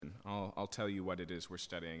I'll tell you what it is we're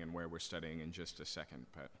studying and where we're studying in just a second.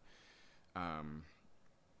 But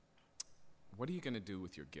what are you going to do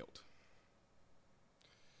with your guilt?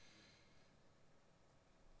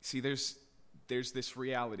 See, there's this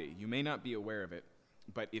reality. You may not be aware of it,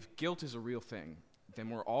 but if guilt is a real thing, then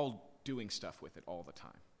we're all doing stuff with it all the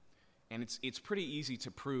time. And it's pretty easy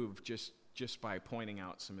to prove just by pointing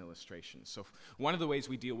out some illustrations. So one of the ways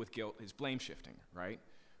we deal with guilt is blame shifting, right?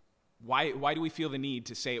 Why do we feel the need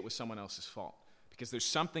to say it was someone else's fault? Because there's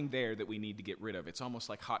something there that we need to get rid of. It's almost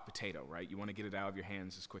like hot potato, right? You want to get it out of your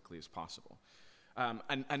hands as quickly as possible.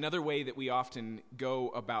 Another way that we often go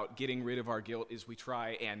about getting rid of our guilt is we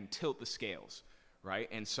try and tilt the scales, right?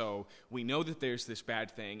 And so we know that there's this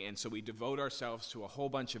bad thing, and so we devote ourselves to a whole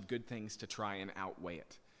bunch of good things to try and outweigh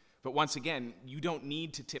it. But once again, you don't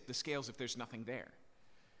need to tip the scales if there's nothing there.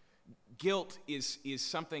 Guilt is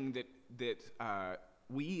something that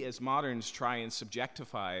we as moderns try and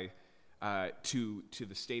subjectify to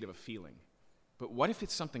the state of a feeling. But what if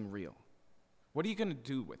it's something real? What are you going to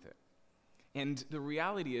do with it? And the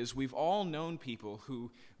reality is we've all known people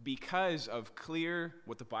who, because of clear,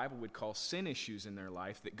 what the Bible would call sin issues in their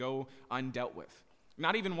life that go undealt with,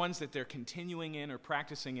 not even ones that they're continuing in or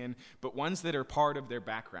practicing in, but ones that are part of their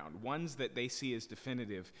background, ones that they see as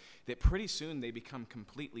definitive, that pretty soon they become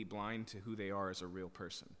completely blind to who they are as a real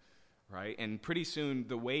person, right? And pretty soon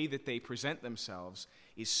the way that they present themselves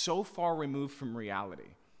is so far removed from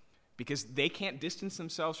reality because they can't distance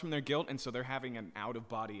themselves from their guilt, and so they're having an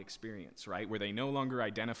out-of-body experience, right, where they no longer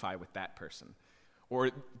identify with that person. Or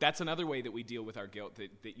that's another way that we deal with our guilt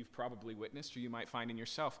that you've probably witnessed or you might find in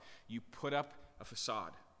yourself. You put up a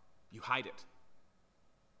facade. You hide it.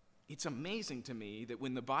 It's amazing to me that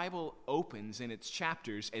when the Bible opens in its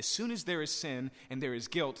chapters, as soon as there is sin and there is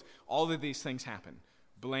guilt, all of these things happen.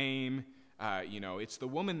 Blame, it's the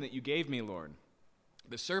woman that you gave me, Lord.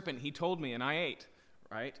 The serpent, he told me and I ate,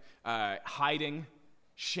 right? Hiding,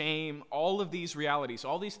 shame, all of these realities,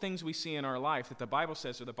 all these things we see in our life that the Bible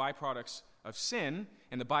says are the byproducts of sin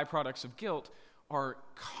and the byproducts of guilt are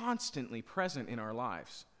constantly present in our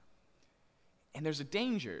lives. And there's a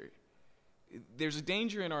danger. There's a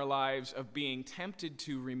danger in our lives of being tempted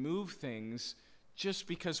to remove things just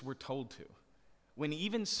because we're told to. When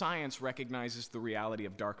even science recognizes the reality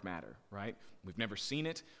of dark matter, right? We've never seen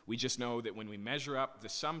it. We just know that when we measure up the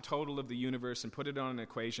sum total of the universe and put it on an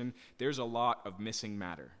equation, there's a lot of missing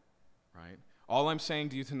matter, right? All I'm saying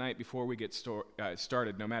to you tonight before we get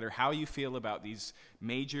started, no matter how you feel about these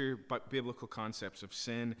major biblical concepts of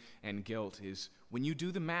sin and guilt, is when you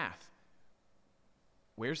do the math,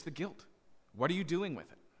 where's the guilt? What are you doing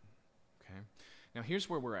with it? Okay. Now here's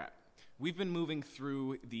where we're at. We've been moving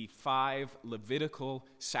through the 5 Levitical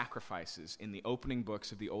sacrifices in the opening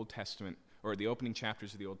books of the Old Testament, or the opening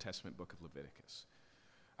chapters of the Old Testament book of Leviticus.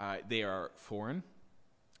 They are foreign.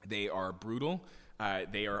 They are brutal.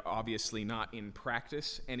 They are obviously not in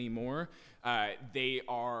practice anymore. They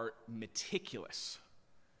are meticulous,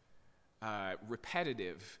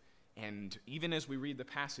 repetitive, and even as we read the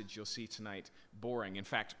passage, you'll see tonight, boring. In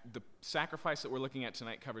fact, the sacrifice that we're looking at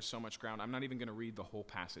tonight covers so much ground, I'm not even going to read the whole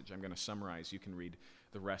passage. I'm going to summarize. You can read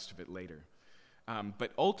the rest of it later.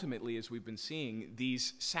 But ultimately, as we've been seeing,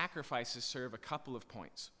 these sacrifices serve a couple of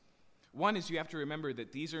points. One is you have to remember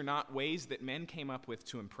that these are not ways that men came up with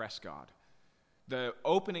to impress God. The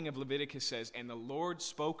opening of Leviticus says, "And the Lord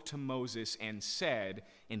spoke to Moses and said,"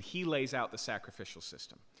 and he lays out the sacrificial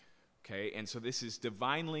system. Okay, and so this is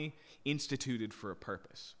divinely instituted for a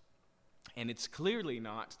purpose. And it's clearly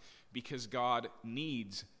not because God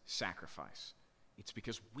needs sacrifice. It's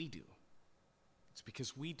because we do. It's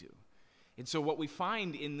because we do. And so what we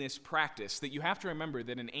find in this practice, that you have to remember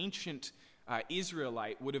that an ancient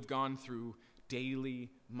Israelite would have gone through daily,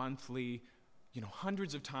 monthly,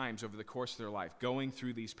 hundreds of times over the course of their life, going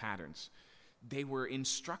through these patterns. They were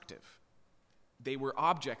instructive. They were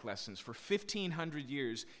object lessons. For 1,500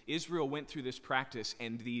 years, Israel went through this practice,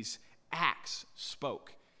 and these acts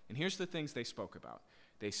spoke. And here's the things they spoke about.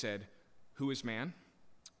 They said, who is man?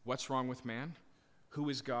 What's wrong with man? Who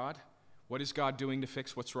is God? What is God doing to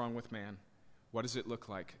fix what's wrong with man? What does it look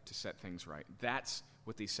like to set things right? That's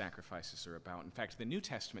what these sacrifices are about. In fact, the New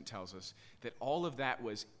Testament tells us that all of that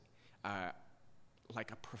was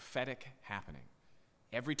like a prophetic happening.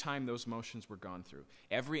 Every time those motions were gone through,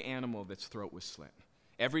 every animal that's throat was slit,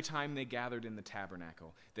 every time they gathered in the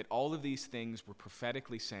tabernacle, that all of these things were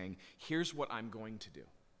prophetically saying, here's what I'm going to do.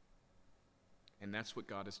 And that's what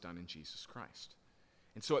God has done in Jesus Christ.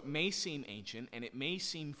 And so it may seem ancient and it may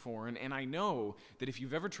seem foreign, and I know that if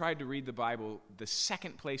you've ever tried to read the Bible, the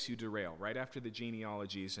second place you derail, right after the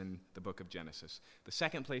genealogies in the book of Genesis, the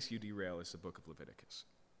second place you derail is the book of Leviticus.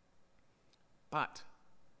 But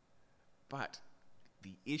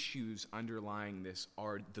the issues underlying this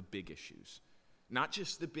are the big issues. Not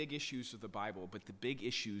just the big issues of the Bible, but the big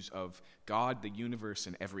issues of God, the universe,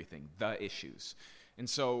 and everything, the issues. And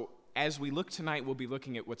so as we look tonight, we'll be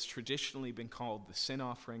looking at what's traditionally been called the sin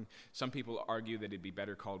offering. Some people argue that it'd be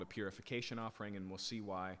better called a purification offering, and we'll see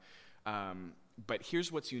why. But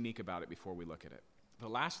here's what's unique about it before we look at it. The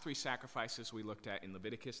last 3 sacrifices we looked at in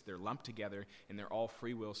Leviticus, they're lumped together, and they're all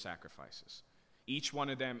free will sacrifices. Each one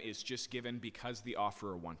of them is just given because the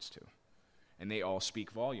offerer wants to. And they all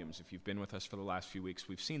speak volumes. If you've been with us for the last few weeks,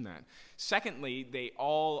 we've seen that. Secondly, they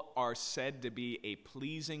all are said to be a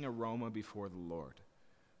pleasing aroma before the Lord.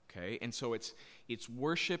 Okay? And so it's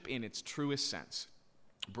worship in its truest sense,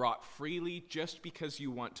 brought freely just because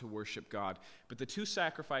you want to worship God. But the 2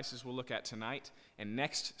 sacrifices we'll look at tonight and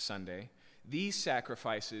next Sunday, these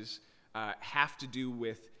sacrifices have to do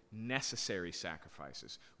with necessary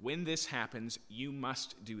sacrifices. When this happens, you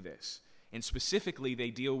must do this. And specifically, they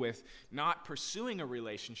deal with not pursuing a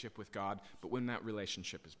relationship with God, but when that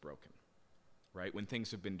relationship is broken, right? When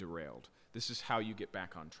things have been derailed. This is how you get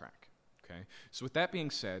back on track, okay? So with that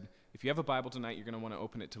being said, if you have a Bible tonight, you're going to want to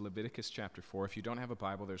open it to Leviticus chapter 4. If you don't have a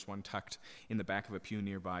Bible, there's one tucked in the back of a pew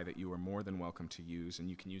nearby that you are more than welcome to use, and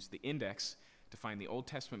you can use the index to find the Old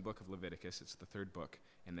Testament book of Leviticus. It's the 3rd book,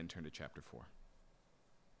 and then turn to chapter 4.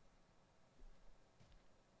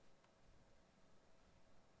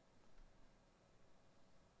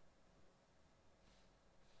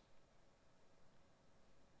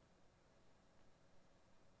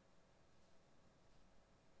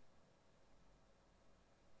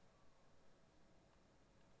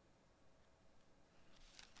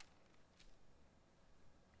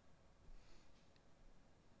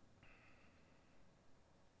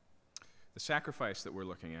 The sacrifice that we're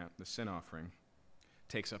looking at, the sin offering,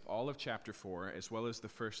 takes up all of chapter 4 as well as the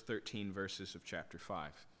first 13 verses of chapter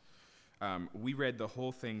 5. We read the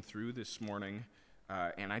whole thing through this morning,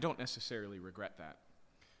 and I don't necessarily regret that,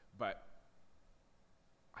 but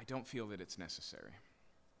I don't feel that it's necessary.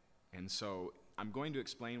 And so I'm going to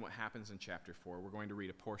explain what happens in chapter 4. We're going to read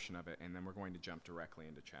a portion of it, and then we're going to jump directly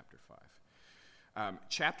into chapter 5.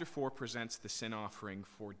 Chapter 4 presents the sin offering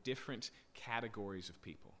for different categories of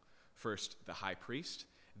people. First, the high priest.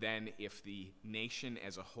 Then, if the nation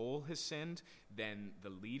as a whole has sinned, then the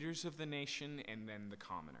leaders of the nation, and then the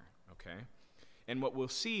commoner, okay? And what we'll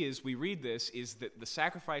see as we read this is that the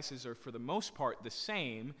sacrifices are, for the most part, the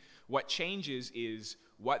same. What changes is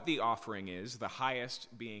what the offering is, the highest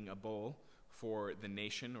being a bull for the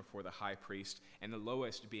nation or for the high priest, and the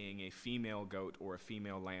lowest being a female goat or a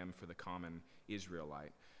female lamb for the common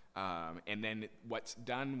Israelite. And then what's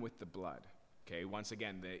done with the blood. Okay, once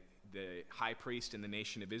again, the high priest in the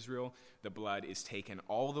nation of Israel, the blood is taken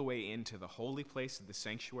all the way into the holy place of the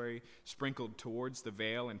sanctuary, sprinkled towards the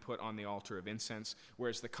veil and put on the altar of incense,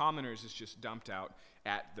 whereas the commoners is just dumped out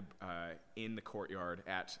at in the courtyard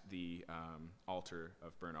at the altar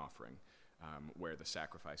of burnt offering, where the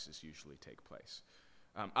sacrifices usually take place.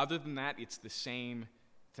 Other than that, it's the same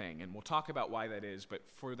thing, and we'll talk about why that is, but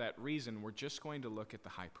for that reason, we're just going to look at the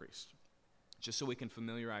high priest, just so we can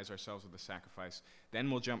familiarize ourselves with the sacrifice.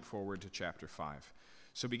 Then we'll jump forward to chapter 5.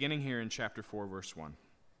 So beginning here in chapter 4, verse 1.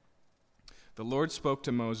 The Lord spoke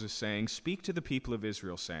to Moses, saying, "Speak to the people of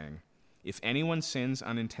Israel, saying, if anyone sins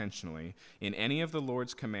unintentionally in any of the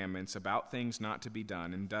Lord's commandments about things not to be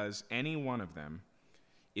done, and does any one of them,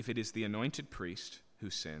 if it is the anointed priest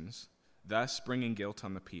who sins, thus bringing guilt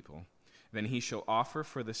on the people, then he shall offer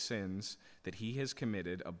for the sins that he has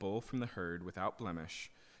committed a bull from the herd without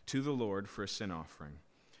blemish, to the Lord for a sin offering.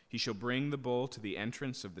 He shall bring the bull to the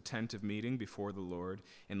entrance of the tent of meeting before the Lord,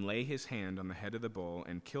 and lay his hand on the head of the bull,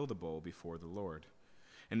 and kill the bull before the Lord.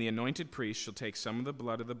 And the anointed priest shall take some of the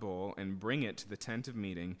blood of the bull, and bring it to the tent of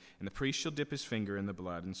meeting, and the priest shall dip his finger in the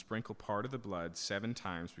blood, and sprinkle part of the blood 7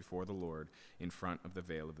 times before the Lord in front of the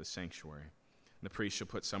veil of the sanctuary. The priest shall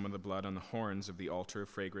put some of the blood on the horns of the altar of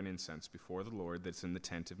fragrant incense before the Lord that's in the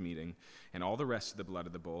tent of meeting, and all the rest of the blood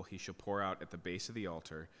of the bull he shall pour out at the base of the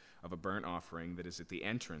altar of a burnt offering that is at the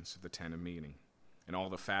entrance of the tent of meeting. And all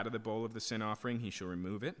the fat of the bull of the sin offering he shall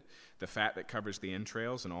remove it, the fat that covers the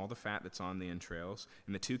entrails, and all the fat that's on the entrails,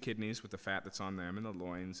 and the 2 kidneys with the fat that's on them, and the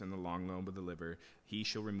loins, and the long lobe of the liver, he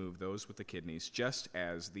shall remove those with the kidneys, just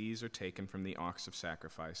as these are taken from the ox of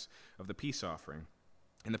sacrifice of the peace offering.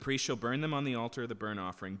 And the priest shall burn them on the altar of the burnt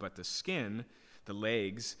offering, but the skin, the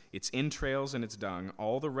legs, its entrails, and its dung,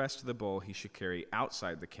 all the rest of the bull he shall carry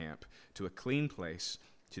outside the camp to a clean place,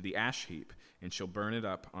 to the ash heap, and shall burn it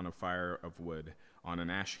up on a fire of wood. On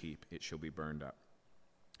an ash heap it shall be burned up.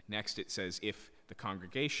 Next it says, if the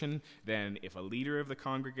congregation, then if a leader of the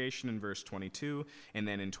congregation in verse 22, and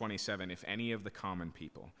then in 27, if any of the common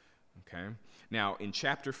people. Okay? Now, in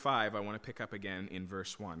chapter 5, I want to pick up again in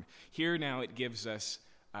verse 1. Here now it gives us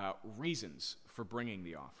reasons for bringing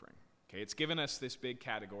the offering. Okay, it's given us this big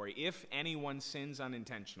category, if anyone sins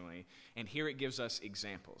unintentionally, and here it gives us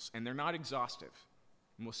examples. And they're not exhaustive.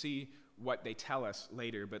 And we'll see what they tell us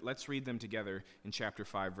later, but let's read them together in chapter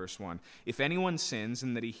 5, verse 1. If anyone sins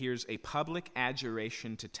in that he hears a public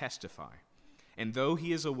adjuration to testify, and though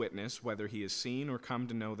he is a witness, whether he has seen or come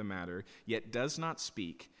to know the matter, yet does not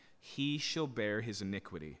speak, he shall bear his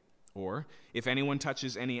iniquity. Or, if anyone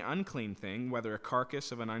touches any unclean thing, whether a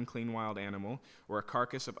carcass of an unclean wild animal, or a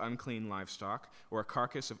carcass of unclean livestock, or a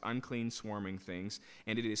carcass of unclean swarming things,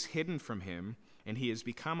 and it is hidden from him, and he has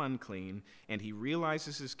become unclean, and he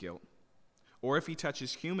realizes his guilt, or if he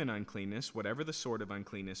touches human uncleanness, whatever the sort of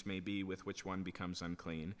uncleanness may be with which one becomes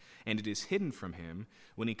unclean, and it is hidden from him,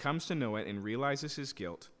 when he comes to know it and realizes his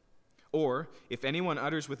guilt, or if anyone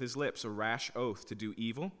utters with his lips a rash oath to do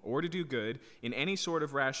evil or to do good, in any sort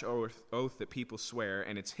of rash oath that people swear,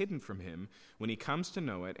 and it's hidden from him, when he comes to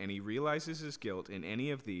know it and he realizes his guilt in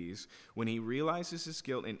any of these, when he realizes his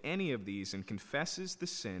guilt in any of these and confesses the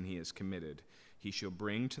sin he has committed, he shall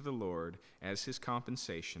bring to the Lord as his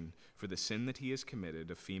compensation for the sin that he has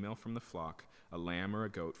committed a female from the flock, a lamb or a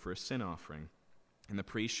goat for a sin offering. And the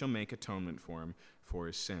priest shall make atonement for him for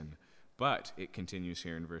his sin. But, it continues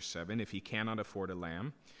here in verse 7, if he cannot afford a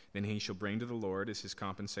lamb, then he shall bring to the Lord as his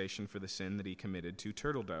compensation for the sin that he committed 2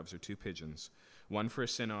 turtle doves or 2 pigeons, one for a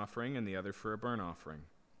sin offering and the other for a burnt offering.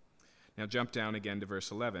 Now jump down again to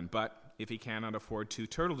verse 11. But if he cannot afford 2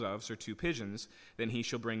 turtle doves or 2 pigeons, then he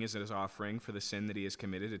shall bring as his offering for the sin that he has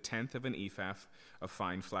committed 1/10 of an ephah of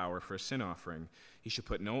fine flour for a sin offering. He shall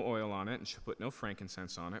put no oil on it and shall put no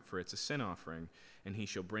frankincense on it, for it's a sin offering. And he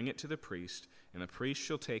shall bring it to the priest, and the priest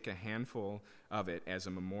shall take a handful of it as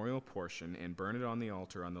a memorial portion and burn it on the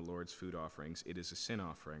altar on the Lord's food offerings. It is a sin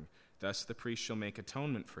offering. Thus the priest shall make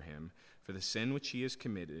atonement for him for the sin which he has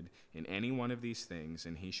committed in any one of these things,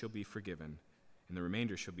 and he shall be forgiven, and the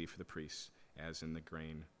remainder shall be for the priests, as in the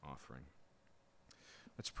grain offering.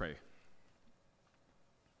 Let's pray.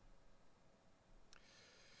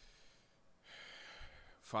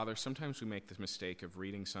 Father, sometimes we make the mistake of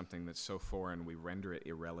reading something that's so foreign we render it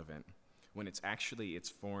irrelevant, when it's actually its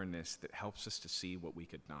foreignness that helps us to see what we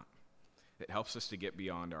could not. It helps us to get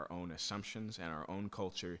beyond our own assumptions and our own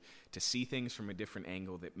culture, to see things from a different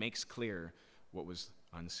angle that makes clear what was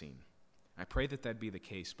unseen. I pray that that'd be the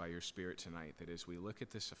case by your Spirit tonight, that as we look at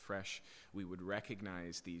this afresh, we would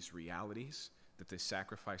recognize these realities that this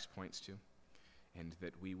sacrifice points to, and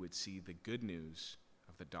that we would see the good news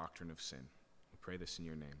of the doctrine of sin. We pray this in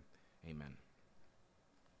your name. Amen.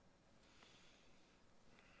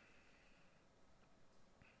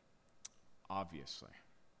 Obviously,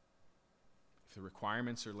 if the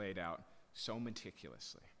requirements are laid out so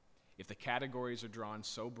meticulously, if the categories are drawn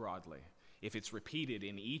so broadly, if it's repeated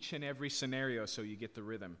in each and every scenario so you get the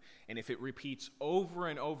rhythm, and if it repeats over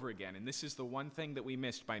and over again, and this is the one thing that we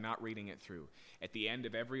missed by not reading it through, at the end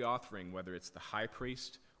of every offering, whether it's the high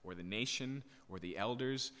priest or the nation or the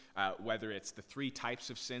elders, whether it's the 3 types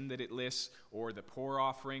of sin that it lists, or the poor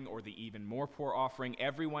offering or the even more poor offering,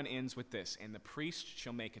 everyone ends with this: and the priest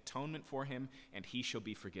shall make atonement for him, and he shall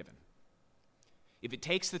be forgiven. If it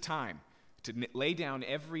takes the time to lay down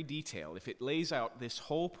every detail, if it lays out this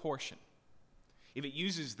whole portion, if it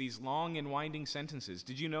uses these long and winding sentences,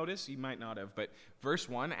 did you notice? You might not have, but verse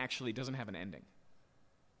 1 actually doesn't have an ending.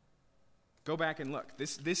 Go back and look.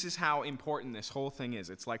 This is how important this whole thing is.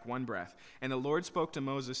 It's like one breath. And the Lord spoke to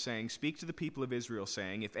Moses, saying, "Speak to the people of Israel,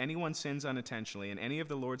 saying, if anyone sins unintentionally in any of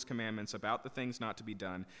the Lord's commandments about the things not to be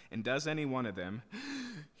done, and does any one of them,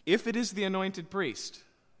 if it is the anointed priest."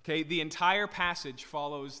 Okay, the entire passage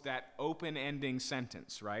follows that open-ending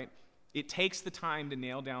sentence, right? It takes the time to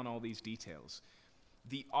nail down all these details.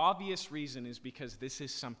 The obvious reason is because this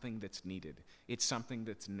is something that's needed. It's something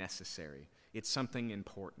that's necessary. It's something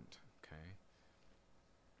important, okay?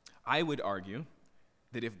 I would argue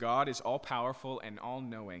that if God is all-powerful and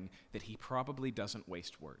all-knowing, that he probably doesn't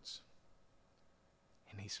waste words.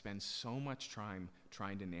 And he spends so much time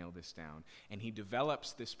trying to nail this down. And he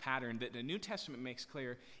develops this pattern that the New Testament makes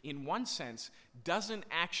clear, in one sense, doesn't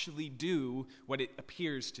actually do what it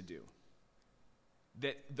appears to do.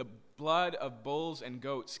 That the blood of bulls and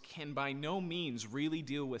goats can by no means really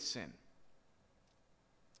deal with sin,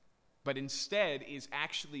 but instead is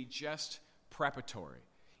actually just preparatory.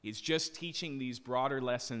 Is just teaching these broader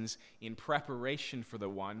lessons in preparation for the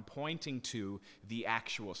one, pointing to the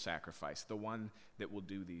actual sacrifice, the one that will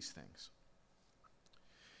do these things.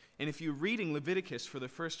 And if you're reading Leviticus for the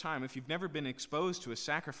first time, if you've never been exposed to a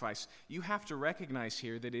sacrifice, you have to recognize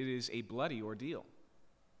here that it is a bloody ordeal,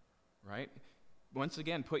 right? Once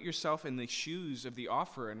again, put yourself in the shoes of the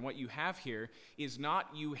offerer, and what you have here is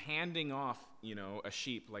not you handing off, a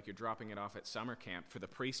sheep like you're dropping it off at summer camp for the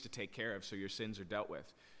priest to take care of so your sins are dealt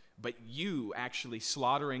with, but you actually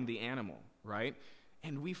slaughtering the animal, right?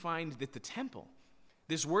 And we find that the temple,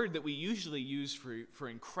 this word that we usually use for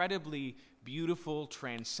incredibly beautiful,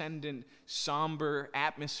 transcendent, somber,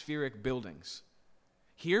 atmospheric buildings,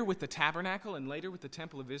 here with the tabernacle and later with the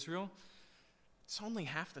temple of Israel, it's only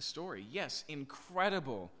half the story. Yes,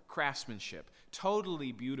 incredible craftsmanship,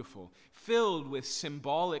 totally beautiful, filled with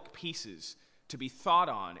symbolic pieces to be thought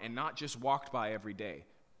on and not just walked by every day,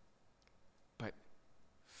 but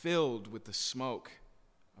filled with the smoke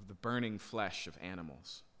of the burning flesh of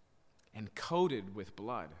animals and coated with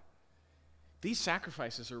blood. These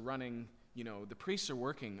sacrifices are running, the priests are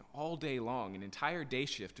working all day long, an entire day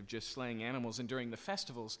shift of just slaying animals, and during the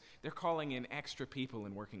festivals, they're calling in extra people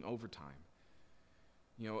and working overtime.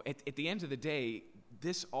 At the end of the day,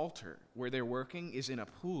 this altar where they're working is in a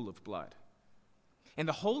pool of blood. And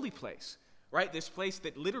the holy place, right, this place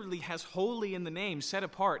that literally has holy in the name, set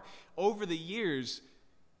apart, over the years,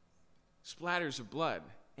 splatters of blood.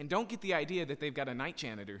 And don't get the idea that they've got a night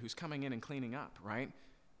janitor who's coming in and cleaning up, right?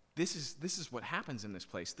 This is what happens in this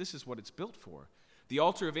place. This is what it's built for. The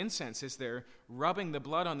altar of incense, as they're rubbing the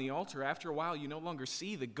blood on the altar, after a while you no longer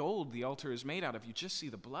see the gold the altar is made out of. You just see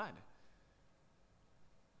the blood.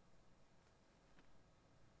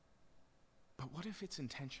 But what if it's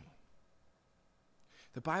intentional?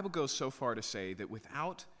 The Bible goes so far to say that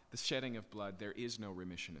without the shedding of blood, there is no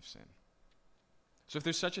remission of sin. So if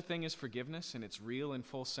there's such a thing as forgiveness in its real and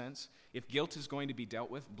full sense, if guilt is going to be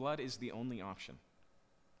dealt with, blood is the only option.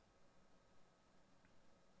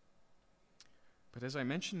 But as I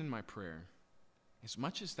mentioned in my prayer, as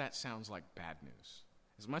much as that sounds like bad news,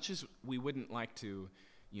 as much as we wouldn't like to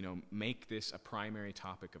make this a primary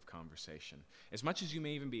topic of conversation, as much as you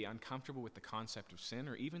may even be uncomfortable with the concept of sin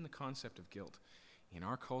or even the concept of guilt, in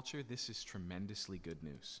our culture, this is tremendously good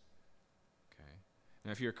news. Okay?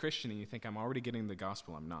 Now, if you're a Christian and you think I'm already getting the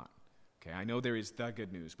gospel, I'm not. Okay? I know there is the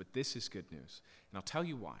good news, but this is good news. And I'll tell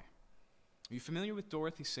you why. Are you familiar with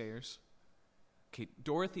Dorothy Sayers? Okay,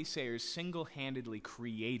 Dorothy Sayers single-handedly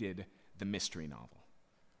created the mystery novel.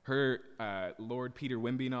 Her Lord Peter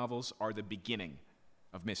Wimby novels are the beginning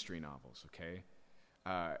of mystery novels, okay?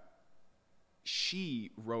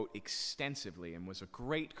 She wrote extensively and was a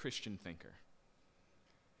great Christian thinker.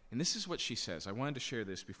 And this is what she says. I wanted to share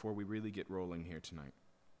this before we really get rolling here tonight.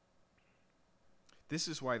 This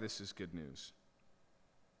is why this is good news.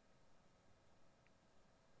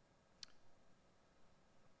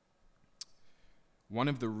 One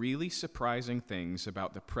of the really surprising things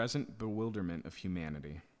about the present bewilderment of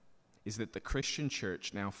humanity is that the Christian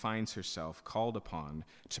church now finds herself called upon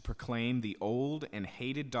to proclaim the old and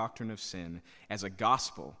hated doctrine of sin as a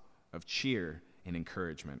gospel of cheer and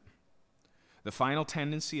encouragement. The final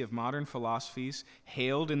tendency of modern philosophies,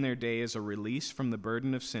 hailed in their day as a release from the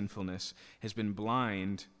burden of sinfulness, has been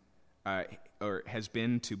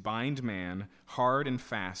to bind man hard and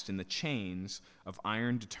fast in the chains of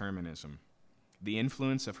iron determinism. The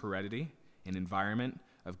influence of heredity and environment,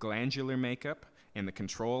 of glandular makeup, and the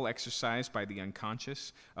control exercised by the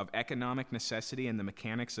unconscious, of economic necessity and the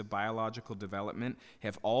mechanics of biological development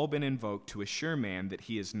have all been invoked to assure man that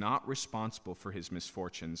he is not responsible for his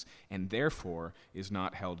misfortunes and therefore is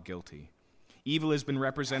not held guilty. Evil has been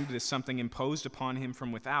represented as something imposed upon him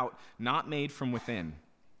from without, not made from within.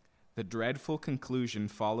 The dreadful conclusion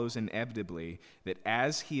follows inevitably that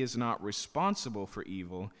as he is not responsible for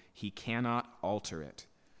evil, he cannot alter it.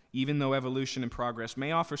 Even though evolution and progress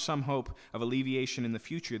may offer some hope of alleviation in the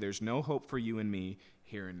future, there's no hope for you and me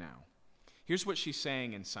here and now. Here's what she's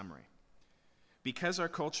saying in summary. Because our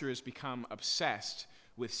culture has become obsessed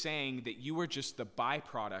with saying that you are just the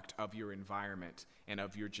byproduct of your environment and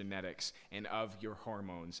of your genetics and of your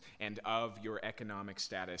hormones and of your economic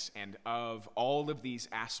status and of all of these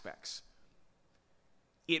aspects,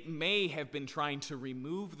 it may have been trying to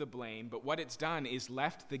remove the blame, but what it's done is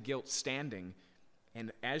left the guilt standing.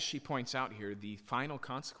 And as she points out here, the final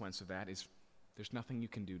consequence of that is there's nothing you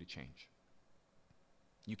can do to change.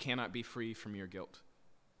 You cannot be free from your guilt.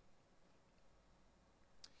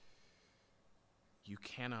 You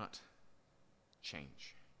cannot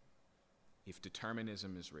change. If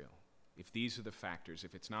determinism is real, if these are the factors,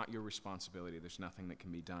 if it's not your responsibility, there's nothing that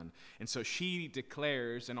can be done. And so she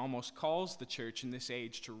declares and almost calls the church in this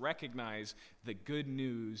age to recognize the good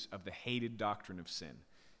news of the hated doctrine of sin,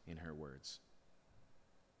 in her words.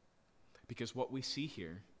 Because what we see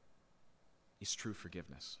here is true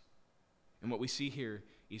forgiveness. And what we see here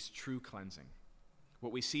is true cleansing.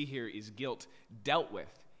 What we see here is guilt dealt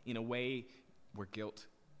with in a way where guilt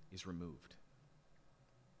is removed.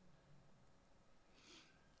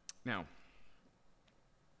 Now,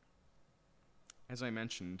 as I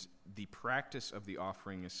mentioned, the practice of the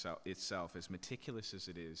offering itself, as meticulous as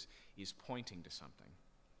it is pointing to something.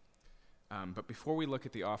 But before we look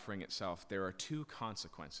at the offering itself, there are two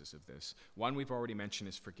consequences of this. One we've already mentioned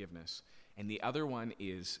is forgiveness, and the other one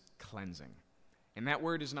is cleansing. And that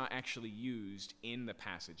word is not actually used in the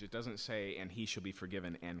passage. It doesn't say, and he shall be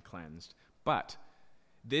forgiven and cleansed. But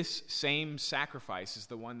this same sacrifice is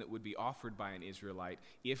the one that would be offered by an Israelite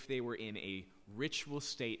if they were in a ritual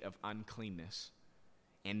state of uncleanness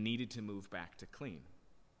and needed to move back to clean.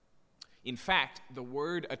 In fact, the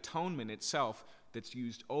word atonement itself, that's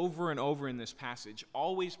used over and over in this passage,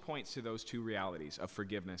 always points to those two realities of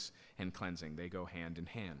forgiveness and cleansing. They go hand in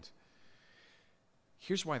hand.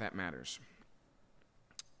 Here's why that matters.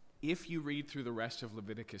 If you read through the rest of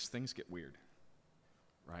Leviticus, things get weird,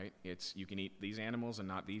 right? It's you can eat these animals and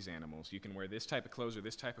not these animals. You can wear this type of clothes or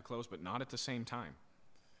this type of clothes, but not at the same time.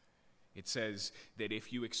 It says that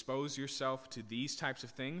if you expose yourself to these types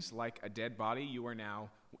of things, like a dead body, you are now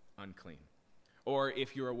unclean. Or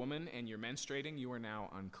if you're a woman and you're menstruating, you are now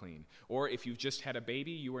unclean. Or if you've just had a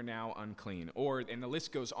baby, you are now unclean. And the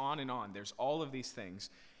list goes on and on. There's all of these things.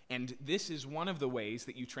 And this is one of the ways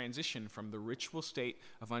that you transition from the ritual state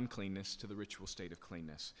of uncleanness to the ritual state of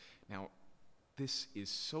cleanness. Now, this is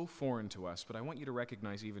so foreign to us, but I want you to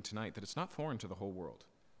recognize even tonight that it's not foreign to the whole world.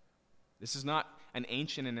 This is not an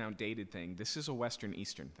ancient and outdated thing. This is a Western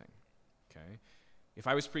Eastern thing, okay? If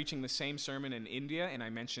I was preaching the same sermon in India and I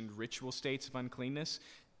mentioned ritual states of uncleanness,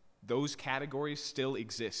 those categories still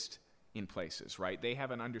exist in places, right? They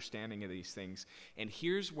have an understanding of these things. And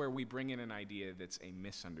here's where we bring in an idea that's a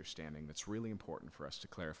misunderstanding that's really important for us to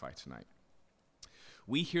clarify tonight.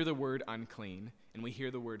 We hear the word unclean, and we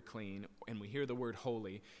hear the word clean, and we hear the word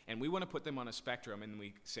holy, and we want to put them on a spectrum, and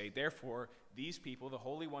we say, therefore, these people, the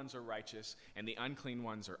holy ones, are righteous, and the unclean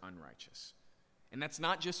ones are unrighteous. And that's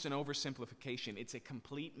not just an oversimplification, it's a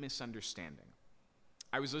complete misunderstanding.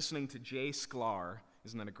 I was listening to Jay Sklar,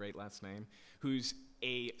 isn't that a great last name, who's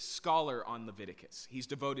a scholar on Leviticus. He's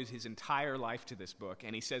devoted his entire life to this book,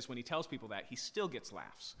 and he says when he tells people that, he still gets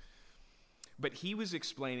laughs. But he was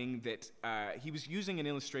explaining that he was using an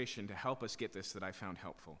illustration to help us get this that I found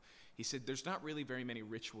helpful. He said there's not really very many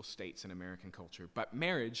ritual states in American culture, but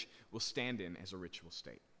marriage will stand in as a ritual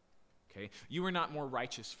state. Okay? You are not more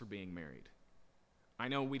righteous for being married. I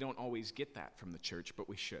know we don't always get that from the church, but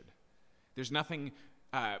we should. There's nothing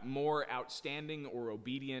more outstanding or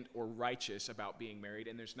obedient or righteous about being married,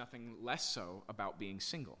 and there's nothing less so about being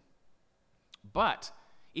single. But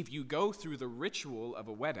if you go through the ritual of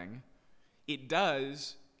a wedding, it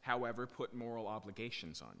does, however, put moral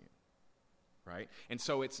obligations on you, right? And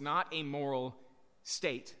so it's not a moral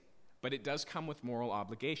state, but it does come with moral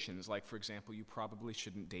obligations. Like, for example, you probably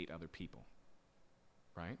shouldn't date other people,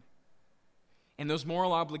 right? And those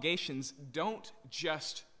moral obligations don't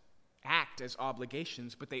just act as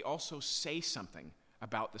obligations, but they also say something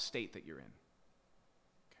about the state that you're in.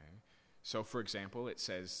 Okay? So, for example, it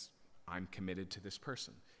says, I'm committed to this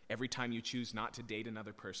person. Every time you choose not to date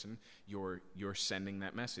another person, you're sending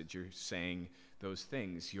that message. You're saying those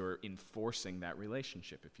things. You're enforcing that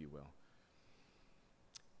relationship, if you will.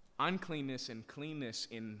 Uncleanness and cleanness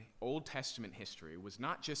in Old Testament history was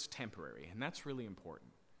not just temporary, and that's really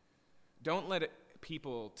important. Don't let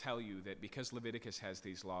people tell you that because Leviticus has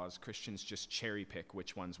these laws, Christians just cherry pick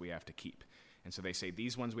which ones we have to keep. And so they say,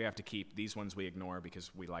 these ones we have to keep, these ones we ignore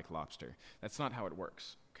because we like lobster. That's not how it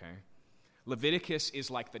works, okay? Leviticus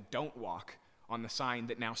is like the don't walk on the sign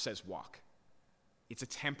that now says walk. It's a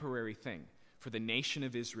temporary thing for the nation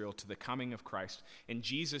of Israel to the coming of Christ. And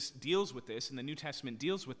Jesus deals with this, and the New Testament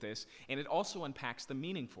deals with this, and it also unpacks the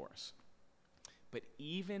meaning for us. But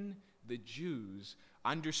even the Jews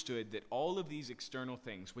understood that all of these external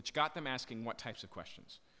things, which got them asking what types of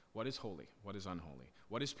questions? What is holy? What is unholy?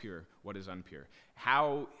 What is pure? What is impure?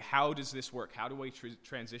 How does this work? How do we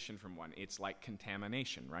transition from one? It's like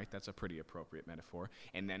contamination, right? That's a pretty appropriate metaphor.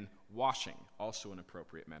 And then washing, also an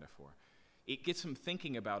appropriate metaphor. It gets them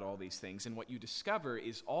thinking about all these things, and what you discover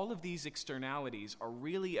is all of these externalities are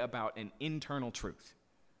really about an internal truth,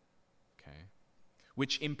 okay?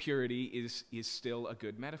 Which impurity is still a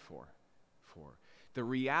good metaphor for. The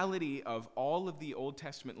reality of all of the Old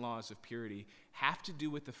Testament laws of purity have to do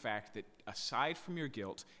with the fact that aside from your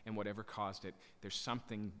guilt and whatever caused it, there's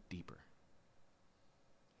something deeper.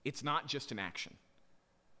 It's not just an action.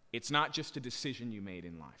 It's not just a decision you made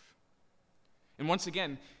in life. And once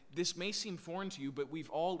again, this may seem foreign to you, but we've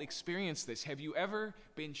all experienced this. Have you ever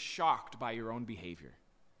been shocked by your own behavior?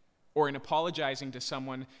 Or in apologizing to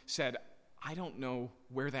someone said, I don't know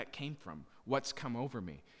where that came from. What's come over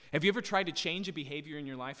me? Have you ever tried to change a behavior in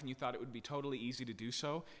your life and you thought it would be totally easy to do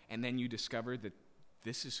so, and then you discovered that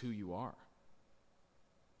this is who you are?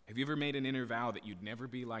 Have you ever made an inner vow that you'd never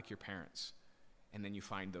be like your parents, and then you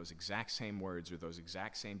find those exact same words or those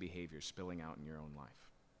exact same behaviors spilling out in your own life?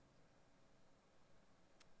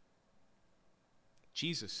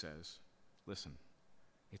 Jesus says, listen,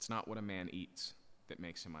 it's not what a man eats that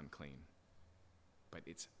makes him unclean, but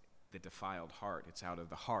it's the defiled heart. It's out of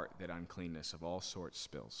the heart that uncleanness of all sorts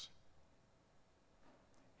spills.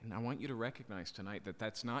 And I want you to recognize tonight that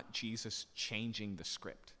that's not Jesus changing the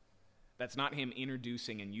script. That's not him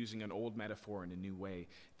introducing and using an old metaphor in a new way.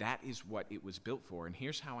 That is what it was built for. And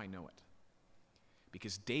here's how I know it.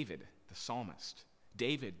 Because David, the psalmist,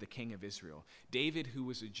 David, the king of Israel, David, who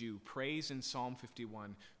was a Jew, prays in Psalm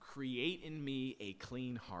 51, create in me a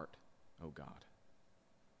clean heart, O God.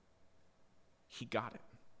 He got it.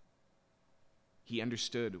 He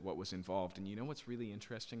understood what was involved. And you know what's really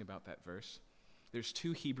interesting about that verse? There's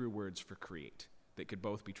two Hebrew words for create that could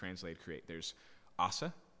both be translated create. There's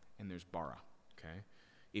asa and there's bara, okay?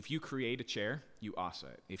 If you create a chair, you asa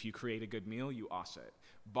it. If you create a good meal, you asa it.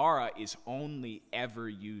 Bara is only ever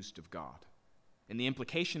used of God. And the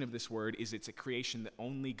implication of this word is it's a creation that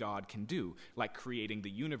only God can do, like creating the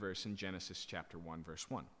universe in Genesis chapter 1, verse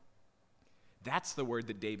 1. That's the word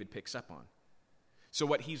that David picks up on. So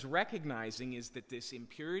what he's recognizing is that this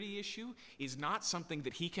impurity issue is not something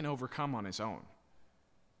that he can overcome on his own.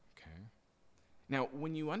 Okay? Now,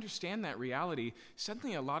 when you understand that reality,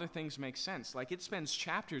 suddenly a lot of things make sense. Like it spends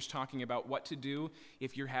chapters talking about what to do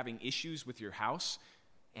if you're having issues with your house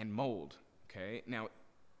and mold. Okay? Now,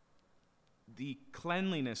 the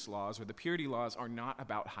cleanliness laws or the purity laws are not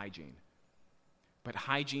about hygiene. But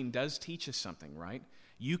hygiene does teach us something, right?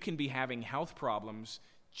 You can be having health problems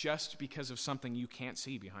just because of something you can't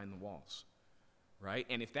see behind the walls, right?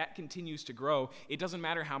 And if that continues to grow, it doesn't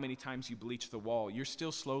matter how many times you bleach the wall, you're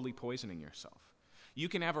still slowly poisoning yourself. You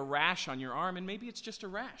can have a rash on your arm, and maybe it's just a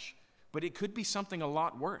rash, but it could be something a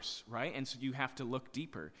lot worse, right? And so you have to look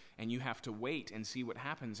deeper, and you have to wait and see what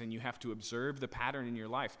happens, and you have to observe the pattern in your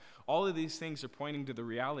life. All of these things are pointing to the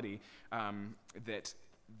reality that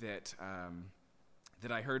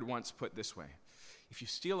I heard once put this way. If you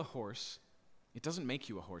steal a horse, it doesn't make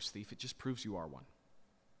you a horse thief, it just proves you are one.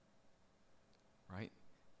 Right?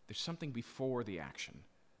 There's something before the action.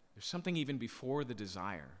 There's something even before the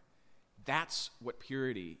desire. That's what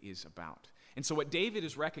purity is about. And so what David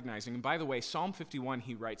is recognizing, and by the way, Psalm 51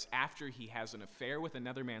 he writes after he has an affair with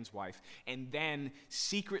another man's wife and then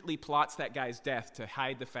secretly plots that guy's death to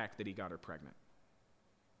hide the fact that he got her pregnant.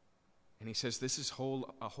 And he says this is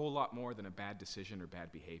a whole lot more than a bad decision or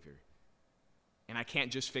bad behavior. And I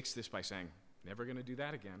can't just fix this by saying, never going to do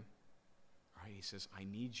that again. All right, he says, I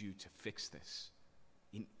need you to fix this.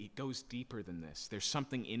 It goes deeper than this. There's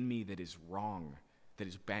something in me that is wrong, that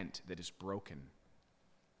is bent, that is broken.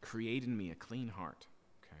 Create in me a clean heart.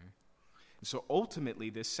 Okay? And so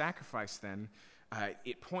ultimately, this sacrifice then,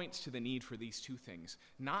 it points to the need for these two things.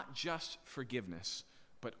 Not just forgiveness,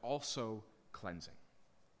 but also cleansing.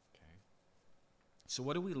 Okay? So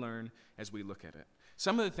what do we learn as we look at it?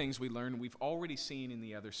 Some of the things we learn we've already seen in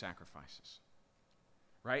the other sacrifices.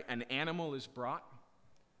 Right? An animal is brought,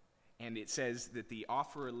 and it says that the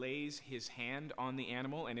offerer lays his hand on the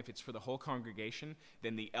animal, and if it's for the whole congregation,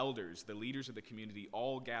 then the elders, the leaders of the community,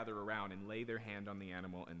 all gather around and lay their hand on the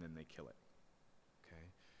animal, and then they kill it. Okay?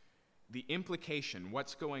 The implication,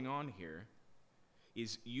 what's going on here,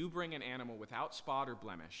 is you bring an animal without spot or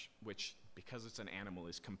blemish, which, because it's an animal,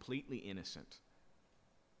 is completely innocent.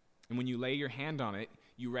 And when you lay your hand on it,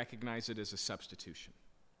 you recognize it as a substitution.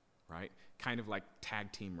 Right? Kind of like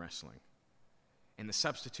tag team wrestling. And the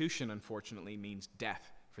substitution, unfortunately, means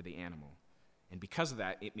death for the animal. And because of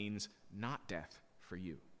that, it means not death for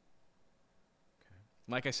you. Okay?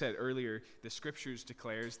 Like I said earlier, the Scriptures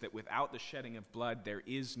declares that without the shedding of blood, there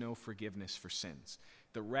is no forgiveness for sins.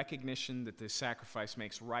 The recognition that this sacrifice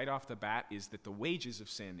makes right off the bat is that the wages of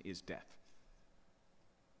sin is death.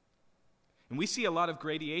 And we see a lot of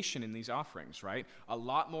gradation in these offerings, right? A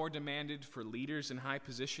lot more demanded for leaders in high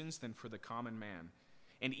positions than for the common man.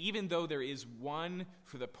 And even though there is one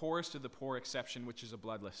for the poorest of the poor exception, which is a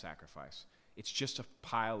bloodless sacrifice, it's just a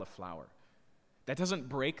pile of flour. That doesn't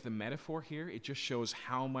break the metaphor here. It just shows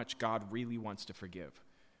how much God really wants to forgive,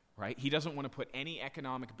 right? He doesn't want to put any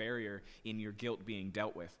economic barrier in your guilt being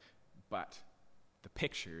dealt with. But the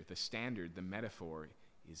picture, the standard, the metaphor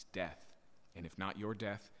is death. And if not your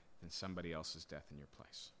death, than somebody else's death in your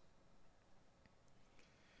place.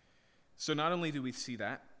 So not only do we see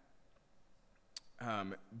that,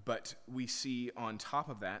 but we see on top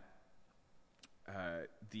of that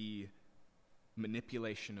the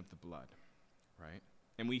manipulation of the blood, right?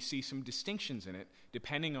 And we see some distinctions in it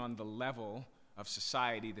depending on the level of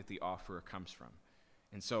society that the offerer comes from.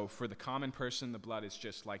 And so for the common person, the blood is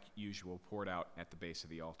just like usual, poured out at the base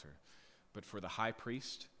of the altar. But for the high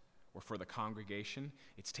priest or for the congregation,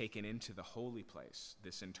 it's taken into the holy place,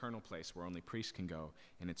 this internal place where only priests can go,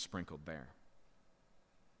 and it's sprinkled there.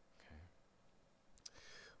 Okay.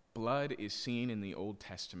 Blood is seen in the Old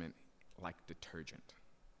Testament like detergent.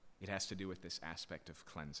 It has to do with this aspect of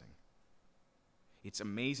cleansing. It's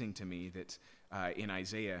amazing to me that in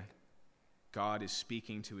Isaiah, God is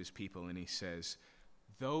speaking to his people, and he says,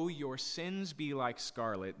 "Though your sins be like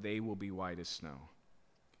scarlet, they will be white as snow."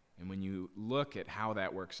 And when you look at how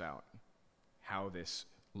that works out, how this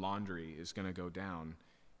laundry is going to go down,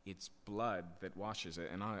 it's blood that washes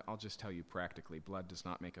it. And I'll just tell you practically, blood does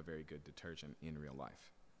not make a very good detergent in real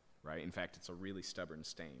life, right? In fact, it's a really stubborn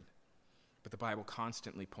stain. But the Bible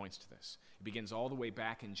constantly points to this. It begins all the way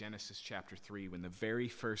back in Genesis chapter 3, when the very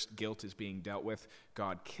first guilt is being dealt with.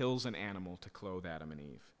 God kills an animal to clothe Adam and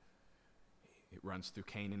Eve. It runs through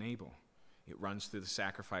Cain and Abel. It runs through the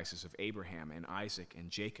sacrifices of Abraham and Isaac and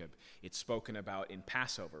Jacob. It's spoken about in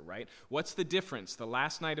Passover, right? What's the difference the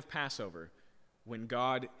last night of Passover when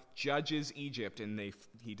God judges Egypt and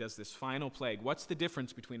he does this final plague? What's the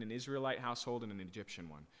difference between an Israelite household and an Egyptian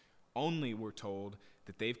one? Only we're told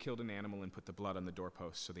that they've killed an animal and put the blood on the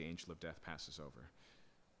doorpost so the angel of death passes over.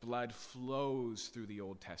 Blood flows through the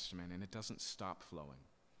Old Testament, and it doesn't stop flowing.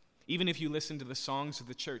 Even if you listen to the songs of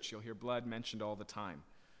the church, you'll hear blood mentioned all the time,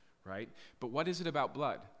 right? But what is it about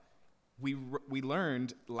blood? We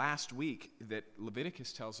learned last week that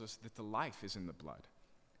Leviticus tells us that the life is in the blood,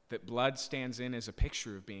 that blood stands in as a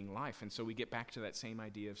picture of being life, and so we get back to that same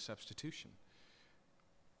idea of substitution.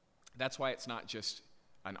 That's why it's not just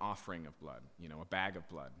an offering of blood, a bag of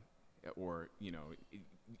blood, or,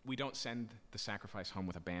 we don't send the sacrifice home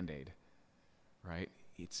with a Band-Aid, right?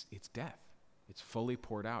 It's death. It's fully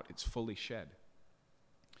poured out. It's fully shed.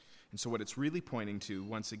 And so what it's really pointing to,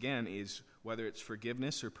 once again, is whether it's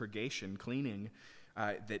forgiveness or purgation, cleaning,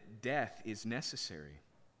 that death is necessary.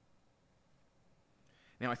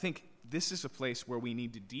 Now, I think this is a place where we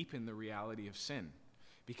need to deepen the reality of sin,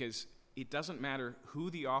 because it doesn't matter who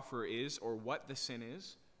the offerer is or what the sin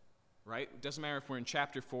is, right? It doesn't matter if we're in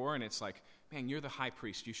chapter 4 and it's like, man, you're the high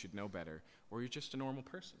priest, you should know better, or you're just a normal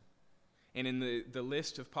person. And in the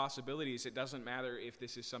list of possibilities, it doesn't matter if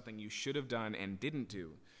this is something you should have done and didn't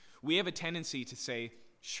do. We have a tendency to say,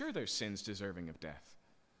 sure, there's sins deserving of death,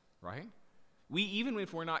 right? Even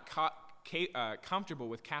if we're not comfortable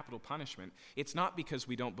with capital punishment, it's not because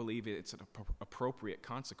we don't believe it's an appropriate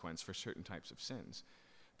consequence for certain types of sins.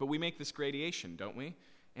 But we make this gradation, don't we?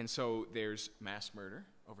 And so there's mass murder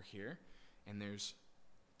over here, and there's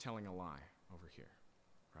telling a lie over here,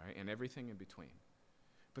 right? And everything in between.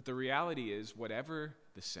 But the reality is, whatever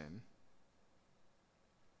the sin,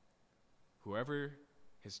 whoever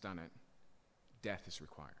has done it, death is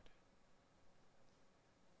required.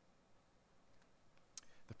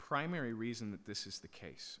 The primary reason that this is the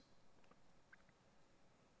case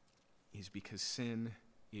is because sin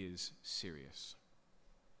is serious.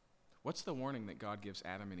 What's the warning that God gives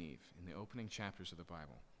Adam and Eve in the opening chapters of the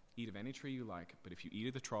Bible? Eat of any tree you like, but if you eat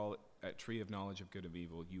of the tree of knowledge of good and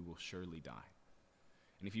evil, you will surely die.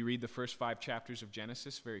 And if you read the first 5 chapters of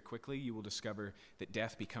Genesis very quickly, you will discover that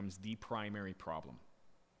death becomes the primary problem.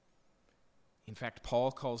 In fact,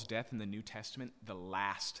 Paul calls death in the New Testament the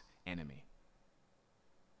last enemy.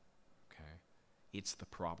 Okay? It's the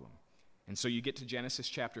problem. And so you get to Genesis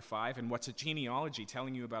chapter 5, and what's a genealogy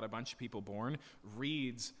telling you about a bunch of people born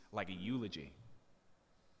reads like a eulogy.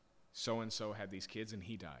 So-and-so had these kids, and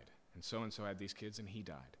he died. And so-and-so had these kids, and he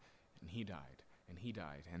died. And he died. And he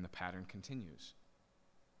died. And the pattern continues.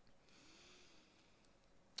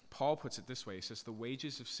 Paul puts it this way. He says, the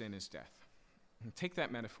wages of sin is death. And take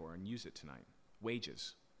that metaphor and use it tonight.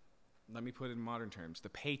 Wages. Let me put it in modern terms. The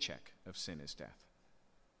paycheck of sin is death.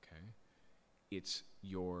 Okay? It's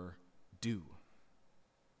your due.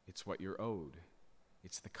 It's what you're owed.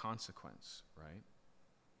 It's the consequence, right?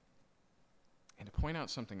 And to point out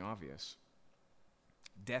something obvious,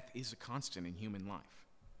 death is a constant in human life.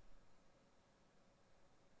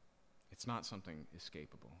 It's not something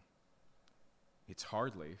escapable. It's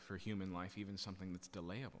hardly, for human life, even something that's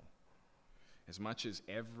delayable. As much as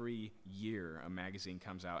every year a magazine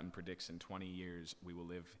comes out and predicts in 20 years we will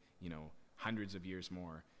live, hundreds of years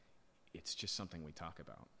more, it's just something we talk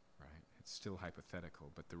about, right? It's still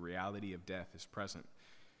hypothetical, but the reality of death is present.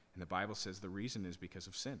 And the Bible says the reason is because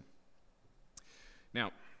of sin.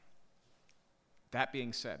 Now, that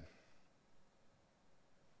being said,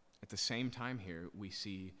 at the same time here, we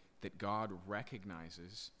see that God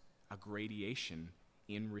recognizes a gradation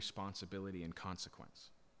in responsibility and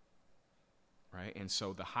consequence. Right? And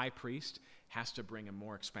so the high priest has to bring a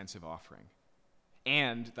more expensive offering.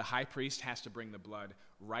 And the high priest has to bring the blood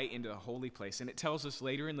right into the holy place. And it tells us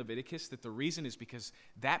later in Leviticus that the reason is because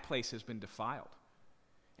that place has been defiled.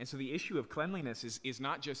 And so the issue of cleanliness is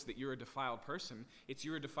not just that you're a defiled person, it's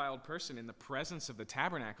you're a defiled person in the presence of the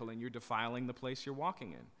tabernacle and you're defiling the place you're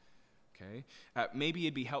walking in. Okay? Maybe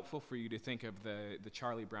it'd be helpful for you to think of the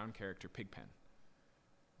Charlie Brown character, Pigpen.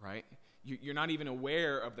 Right? You're not even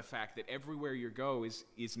aware of the fact that everywhere you go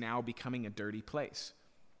is now becoming a dirty place.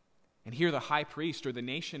 And here the high priest, or the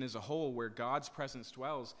nation as a whole, where God's presence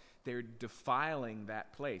dwells, they're defiling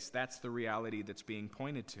that place. That's the reality that's being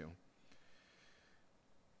pointed to.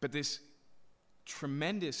 But this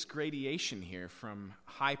tremendous gradation here from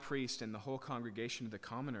high priest and the whole congregation to the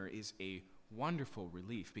commoner is a wonderful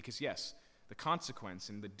relief. Because yes, the consequence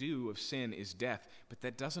and the due of sin is death, but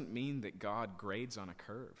that doesn't mean that God grades on a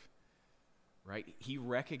curve. Right? He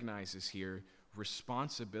recognizes here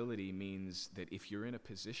responsibility means that if you're in a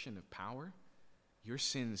position of power, your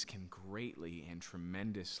sins can greatly and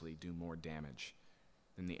tremendously do more damage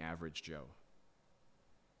than the average Joe.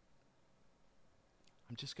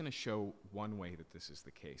 I'm just going to show one way that this is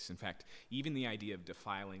the case. In fact, even the idea of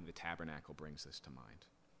defiling the tabernacle brings this to mind.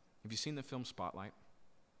 Have you seen the film Spotlight?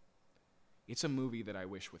 It's a movie that I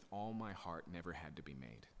wish with all my heart never had to be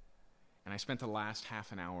made. And I spent the last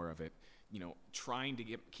half an hour of it, trying to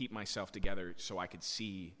keep myself together so I could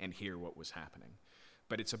see and hear what was happening.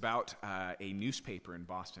 But it's about a newspaper in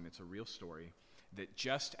Boston. It's a real story that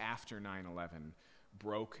just after 9/11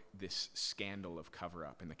 broke this scandal of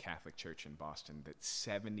cover-up in the Catholic Church in Boston that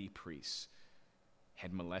 70 priests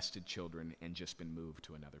had molested children and just been moved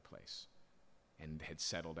to another place and had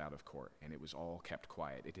settled out of court, and it was all kept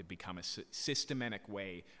quiet. It had become a systematic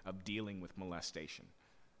way of dealing with molestation.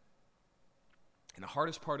 And the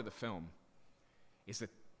hardest part of the film is that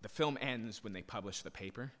the film ends when they publish the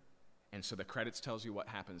paper, and so the credits tells you what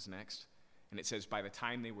happens next, and it says by the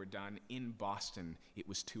time they were done in Boston, it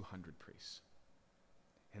was 200 priests.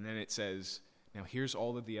 And then it says, now here's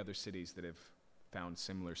all of the other cities that have found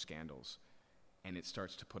similar scandals, and it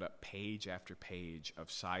starts to put up page after page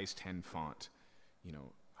of size 10 font,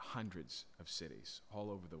 hundreds of cities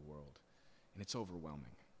all over the world, and it's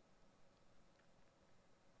overwhelming.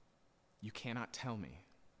 You cannot tell me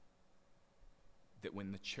that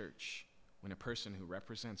when the church, when a person who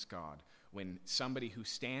represents God, when somebody who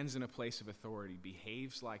stands in a place of authority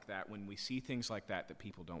behaves like that, when we see things like that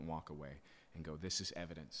people don't walk away and go, this is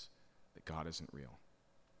evidence that God isn't real.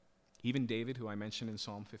 Even David, who I mentioned in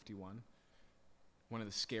Psalm 51, one of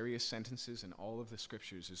the scariest sentences in all of the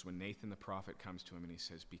scriptures is when Nathan the prophet comes to him and he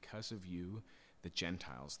says, because of you, the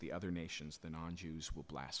Gentiles, the other nations, the non-Jews will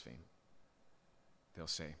blaspheme. They'll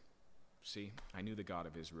say, see, I knew the God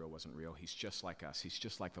of Israel wasn't real. He's just like us. He's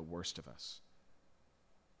just like the worst of us.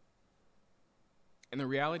 And the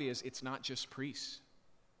reality is, it's not just priests.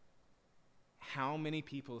 How many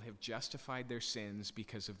people have justified their sins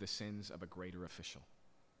because of the sins of a greater official?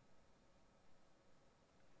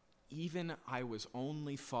 Even I was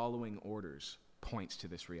only following orders points to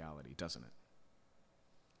this reality, doesn't it?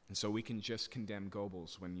 And so we can just condemn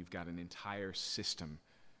Goebbels when you've got an entire system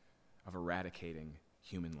of eradicating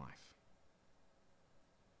human life.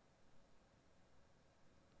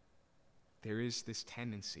 There is this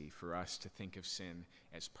tendency for us to think of sin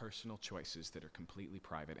as personal choices that are completely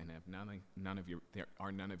private and have none of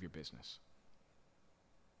your business.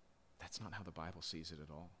 That's not how the Bible sees it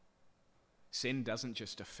at all. Sin doesn't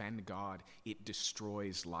just offend God, it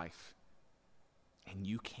destroys life. And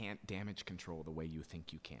you can't damage control the way you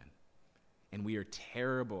think you can. And we are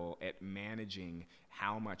terrible at managing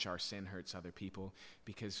how much our sin hurts other people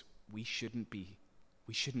because we shouldn't be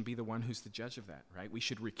the one who's the judge of that, right? We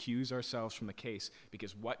should recuse ourselves from the case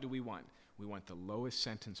because what do we want? We want the lowest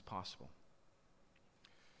sentence possible.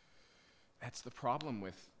 That's the problem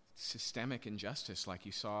with systemic injustice like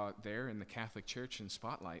you saw there in the Catholic Church in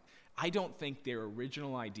Spotlight. I don't think their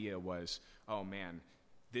original idea was, oh man,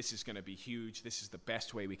 this is going to be huge. This is the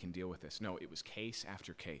best way we can deal with this. No, it was case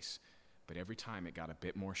after case. But every time it got a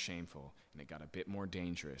bit more shameful and it got a bit more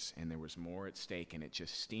dangerous and there was more at stake and it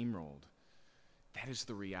just steamrolled. That is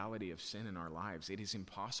the reality of sin in our lives. It is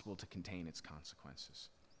impossible to contain its consequences.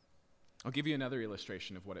 I'll give you another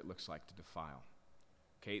illustration of what it looks like to defile.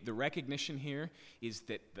 Okay, the recognition here is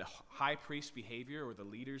that the high priest's behavior or the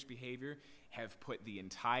leader's behavior have put the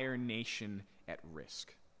entire nation at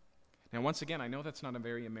risk. Now, once again, I know that's not a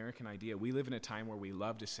very American idea. We live in a time where we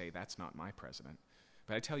love to say, that's not my president.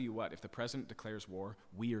 But I tell you what, if the president declares war,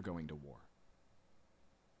 we are going to war.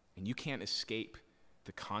 And you can't escape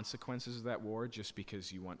the consequences of that war just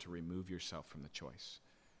because you want to remove yourself from the choice.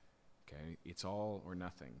 Okay? It's all or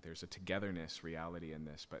nothing. There's a togetherness reality in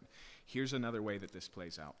this. But here's another way that this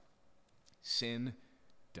plays out. Sin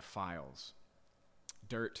defiles.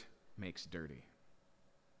 Dirt makes dirty.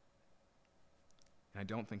 And I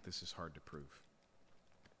don't think this is hard to prove.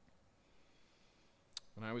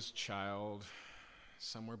 When I was a child,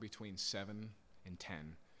 somewhere between 7 and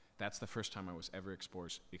 10, that's the first time I was ever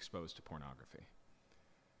exposed to pornography.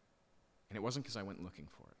 And it wasn't because I went looking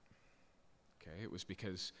for it. Okay, it was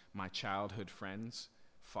because my childhood friend's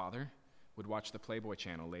father would watch the Playboy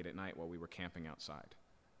channel late at night while we were camping outside.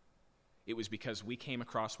 It was because we came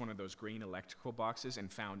across one of those green electrical boxes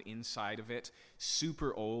and found inside of it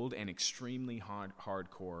super old and extremely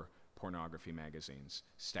hardcore pornography magazines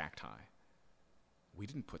stacked high. We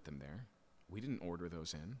didn't put them there. We didn't order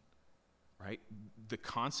those in, right? The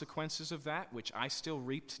consequences of that, which I still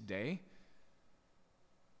reap today,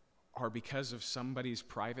 are because of somebody's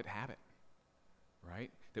private habit,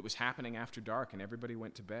 right? That was happening after dark and everybody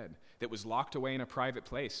went to bed. That was locked away in a private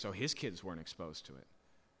place so his kids weren't exposed to it.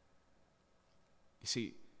 You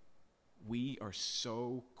see, we are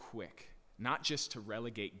so quick, not just to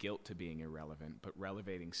relegate guilt to being irrelevant, but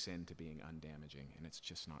relegating sin to being undamaging, and it's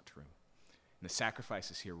just not true. And the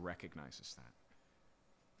sacrifices here recognizes that.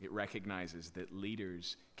 It recognizes that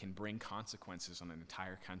leaders can bring consequences on an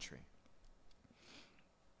entire country.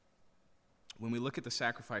 When we look at the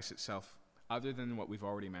sacrifice itself, other than what we've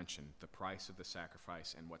already mentioned, the price of the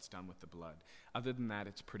sacrifice and what's done with the blood, other than that,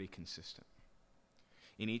 it's pretty consistent.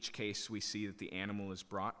 In each case, we see that the animal is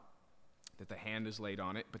brought, that the hand is laid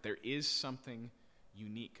on it, but there is something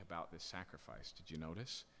unique about this sacrifice. Did you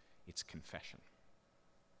notice? It's confession.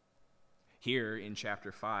 Here in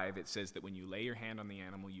chapter 5, it says that when you lay your hand on the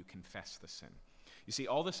animal, you confess the sin. You see,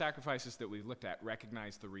 all the sacrifices that we've looked at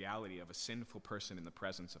recognize the reality of a sinful person in the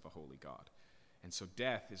presence of a holy God. And so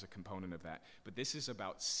death is a component of that. But this is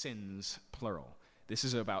about sins, plural. This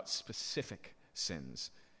is about specific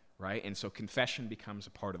sins. Right? And so confession becomes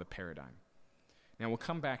a part of the paradigm. Now, we'll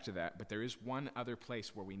come back to that, but there is one other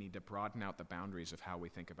place where we need to broaden out the boundaries of how we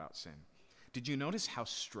think about sin. Did you notice how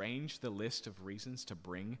strange the list of reasons to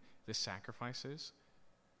bring this sacrifice is?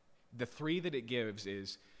 The 3 that it gives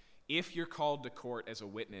is, if you're called to court as a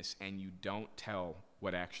witness and you don't tell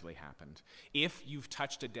what actually happened, if you've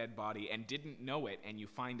touched a dead body and didn't know it and you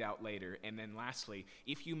find out later, and then lastly,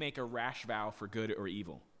 if you make a rash vow for good or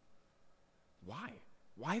evil. Why?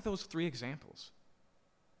 Why those 3 examples?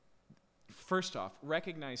 First off,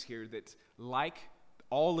 recognize here that like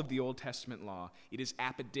all of the Old Testament law, it is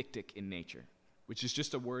apodictic in nature, which is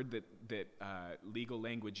just a word that legal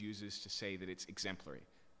language uses to say that it's exemplary.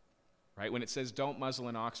 Right? When it says don't muzzle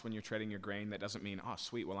an ox when you're treading your grain, that doesn't mean, oh,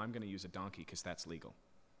 sweet, well, I'm going to use a donkey because that's legal.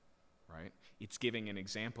 Right? It's giving an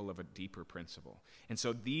example of a deeper principle. And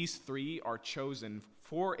so these 3 are chosen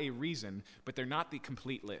for a reason, but they're not the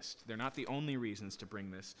complete list. They're not the only reasons to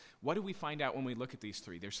bring this. What do we find out when we look at these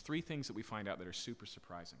 3? There's 3 things that we find out that are super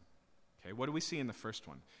surprising. Okay, what do we see in the first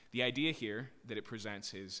one? The idea here that it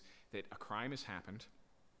presents is that a crime has happened,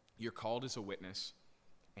 you're called as a witness,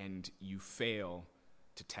 and you fail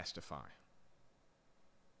to testify.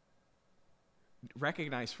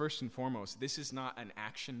 Recognize first and foremost, this is not an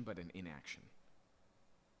action but an inaction.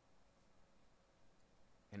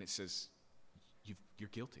 And it says, you're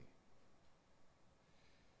guilty.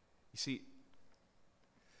 You see,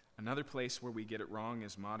 another place where we get it wrong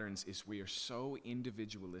as moderns is we are so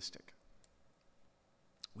individualistic.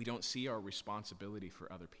 We don't see our responsibility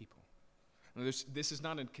for other people. Now, this is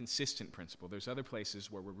not a consistent principle. There's other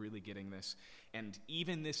places where we're really getting this. And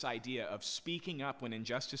even this idea of speaking up when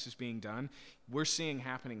injustice is being done, we're seeing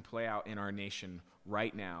happening play out in our nation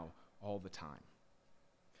right now all the time.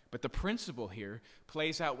 But the principle here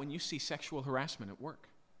plays out when you see sexual harassment at work.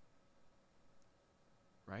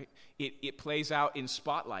 Right? It plays out in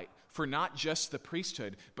spotlight for not just the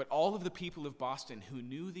priesthood, but all of the people of Boston who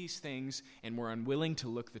knew these things and were unwilling to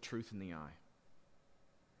look the truth in the eye.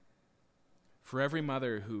 For every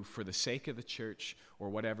mother who, for the sake of the church or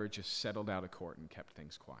whatever, just settled out of court and kept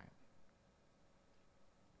things quiet.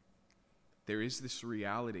 There is this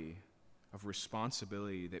reality of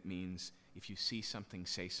responsibility that means if you see something,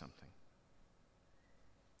 say something.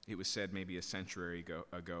 It was said maybe a century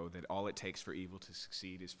ago that all it takes for evil to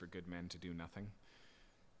succeed is for good men to do nothing.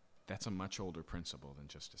 That's a much older principle than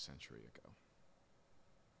just a century ago.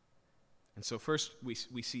 And so first we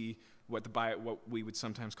see what we would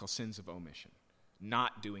sometimes call sins of omission.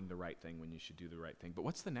 not doing the right thing when you should do the right thing. But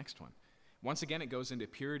what's the next one? Once again, it goes into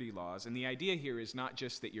purity laws, and the idea here is not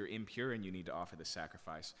just that you're impure and you need to offer the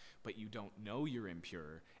sacrifice, but you don't know you're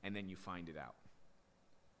impure, and then you find it out.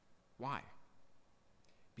 Why?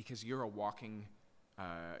 Because you're a walking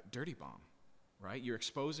dirty bomb, right? You're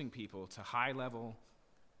exposing people to high-level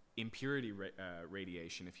impurity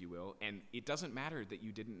radiation, if you will, and it doesn't matter that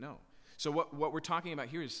you didn't know. So what we're talking about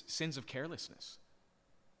here is sins of carelessness.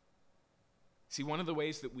 See, one of the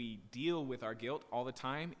ways that we deal with our guilt all the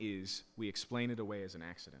time is we explain it away as an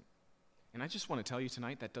accident. And I just want to tell you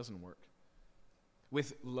tonight that doesn't work.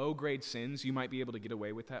 With low-grade sins, you might be able to get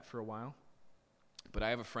away with that for a while. But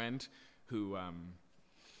I have a friend who,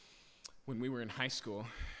 when we were in high school,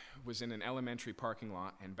 was in an elementary parking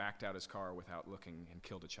lot and backed out his car without looking and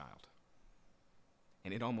killed a child.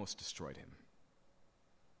 And it almost destroyed him.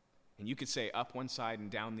 And you could say up one side and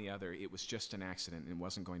down the other, it was just an accident and it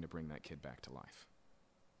wasn't going to bring that kid back to life.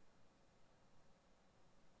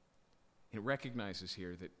 It recognizes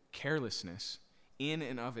here that carelessness in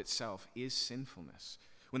and of itself is sinfulness.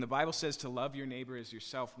 When the Bible says to love your neighbor as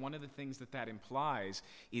yourself, one of the things that implies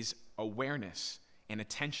is awareness and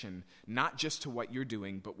attention, not just to what you're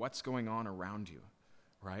doing, but what's going on around you,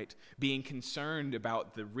 right? Being concerned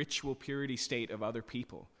about the ritual purity state of other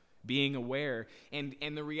people. Being aware, and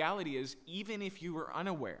the reality is, even if you were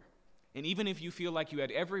unaware, and even if you feel like you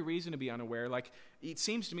had every reason to be unaware, like it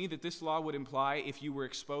seems to me that this law would imply if you were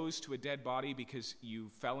exposed to a dead body because you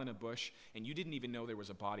fell in a bush and you didn't even know there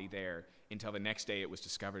was a body there until the next day it was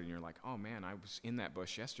discovered and you're like, oh man, I was in that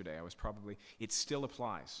bush yesterday. It still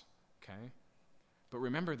applies, okay? But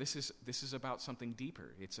remember, this is about something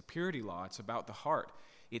deeper. It's a purity law. It's about the heart.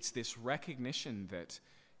 It's this recognition that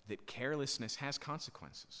carelessness has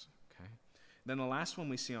consequences. Okay? Then the last one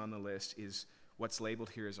we see on the list is what's labeled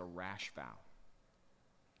here as a rash vow.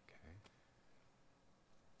 Okay?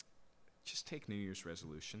 Just take New Year's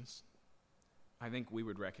resolutions. I think we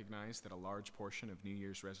would recognize that a large portion of New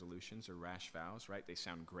Year's resolutions are rash vows, right? They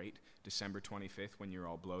sound great December 25th when you're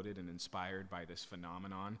all bloated and inspired by this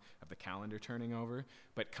phenomenon of the calendar turning over.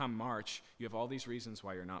 But come March, you have all these reasons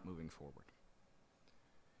why you're not moving forward.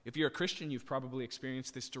 If you're a Christian, you've probably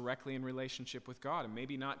experienced this directly in relationship with God, and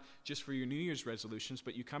maybe not just for your New Year's resolutions,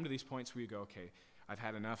 but you come to these points where you go, okay, I've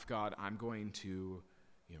had enough, God. I'm going to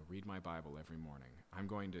read my Bible every morning. I'm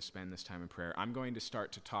going to spend this time in prayer. I'm going to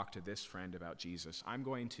start to talk to this friend about Jesus. I'm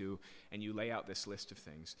going to, and you lay out this list of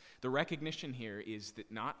things. The recognition here is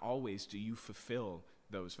that not always do you fulfill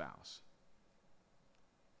those vows.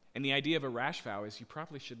 And the idea of a rash vow is you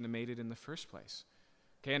probably shouldn't have made it in the first place.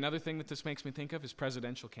 Okay, another thing that this makes me think of is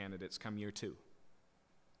presidential candidates come year 2,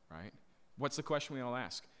 right? What's the question we all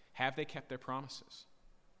ask? Have they kept their promises?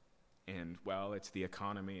 And, well, it's the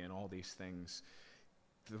economy and all these things.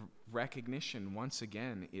 The recognition, once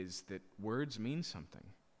again, is that words mean something.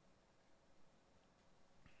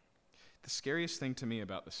 The scariest thing to me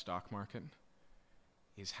about the stock market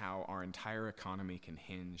is how our entire economy can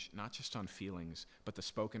hinge not just on feelings, but the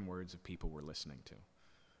spoken words of people we're listening to,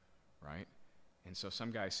 right? And so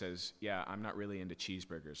some guy says, yeah, I'm not really into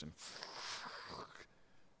cheeseburgers. And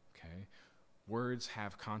okay, words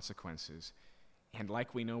have consequences. And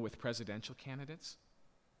like we know with presidential candidates,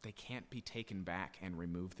 they can't be taken back and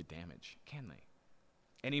remove the damage, can they?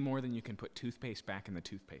 Any more than you can put toothpaste back in the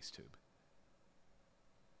toothpaste tube.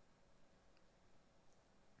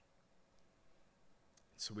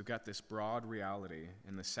 So we've got this broad reality,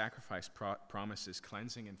 and the sacrifice promises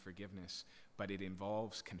cleansing and forgiveness, but it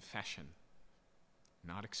involves confession.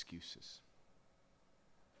 Not excuses,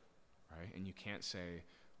 right? And you can't say,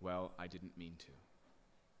 well, I didn't mean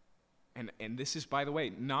to. And this is, by the way,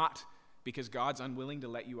 not because God's unwilling to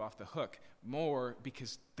let you off the hook, more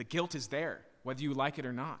because the guilt is there, whether you like it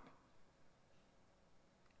or not.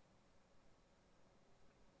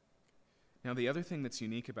 Now, the other thing that's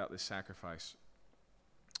unique about this sacrifice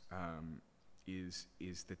is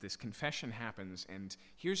that this confession happens, and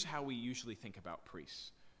here's how we usually think about priests.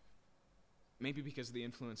 Maybe because of the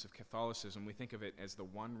influence of Catholicism, we think of it as the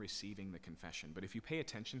one receiving the confession. But if you pay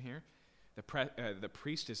attention here, the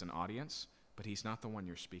priest is an audience, but he's not the one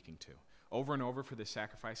you're speaking to. Over and over for this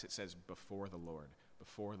sacrifice, it says, before the Lord,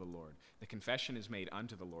 before the Lord. The confession is made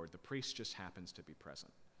unto the Lord. The priest just happens to be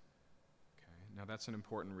present. Okay? Now, that's an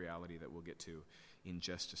important reality that we'll get to in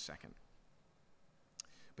just a second.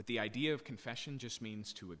 But the idea of confession just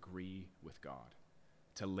means to agree with God,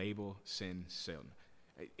 to label sin.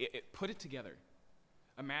 Put it together.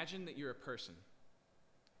 Imagine that you're a person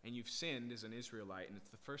and you've sinned as an Israelite, and it's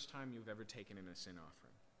the first time you've ever taken in a sin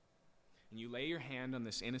offering. And you lay your hand on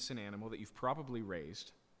this innocent animal that you've probably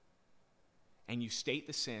raised, and you state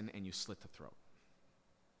the sin and you slit the throat.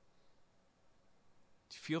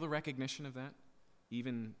 Do you feel the recognition of that?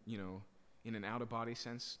 Even, in an out-of-body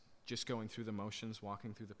sense, just going through the motions,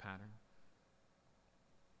 walking through the pattern.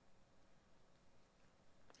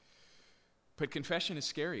 But confession is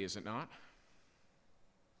scary, is it not?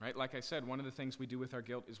 Right? Like I said, one of the things we do with our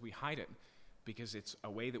guilt is we hide it because it's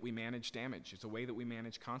a way that we manage damage. It's a way that we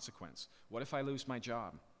manage consequence. What if I lose my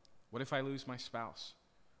job? What if I lose my spouse?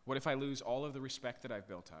 What if I lose all of the respect that I've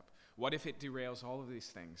built up? What if it derails all of these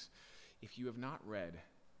things? If you have not read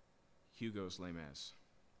Hugo's Les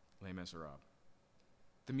Miserables,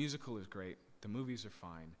 the musical is great. The movies are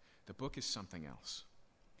fine. The book is something else.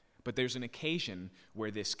 But there's an occasion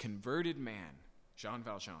where this converted man, Jean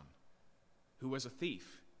Valjean, who was a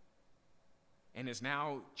thief and has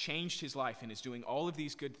now changed his life and is doing all of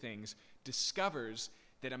these good things, discovers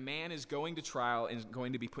that a man is going to trial and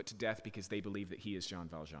going to be put to death because they believe that he is Jean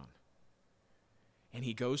Valjean. And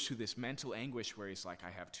he goes through this mental anguish where he's like,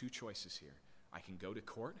 I have two choices here. I can go to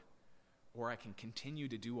court, or I can continue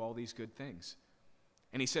to do all these good things.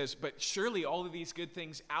 And he says, but surely all of these good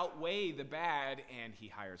things outweigh the bad, and he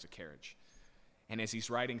hires a carriage. And as he's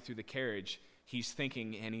riding through the carriage, he's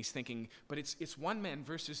thinking, but it's one man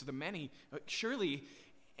versus the many. Surely,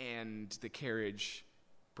 and the carriage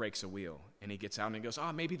breaks a wheel, and he gets out and he goes,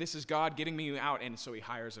 maybe this is God getting me out, and so he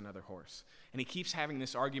hires another horse. And he keeps having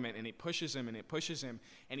this argument, and it pushes him,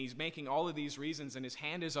 and he's making all of these reasons, and his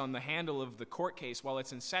hand is on the handle of the court case while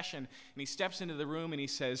it's in session, and he steps into the room, and he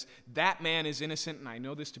says, that man is innocent, and I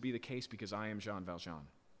know this to be the case because I am Jean Valjean.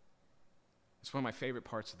 It's one of my favorite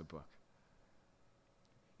parts of the book.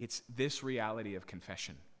 It's this reality of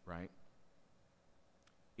confession, right?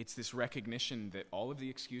 It's this recognition that all of the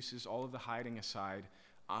excuses, all of the hiding aside,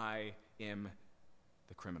 I am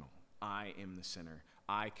the criminal. I am the sinner.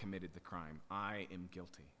 I committed the crime. I am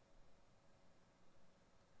guilty.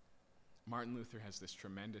 Martin Luther has this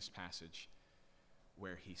tremendous passage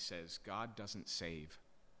where he says, God doesn't save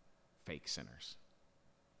fake sinners.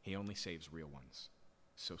 He only saves real ones.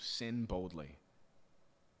 So sin boldly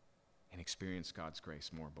and experience God's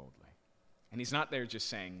grace more boldly. And he's not there just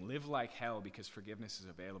saying, live like hell because forgiveness is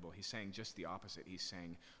available. He's saying just the opposite. He's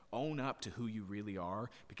saying, own up to who you really are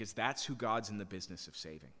because that's who God's in the business of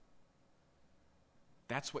saving.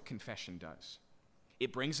 That's what confession does.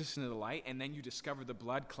 It brings us into the light, and then you discover the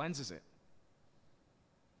blood cleanses it.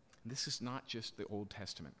 This is not just the Old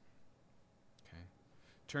Testament. Okay?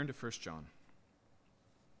 Turn to 1 John.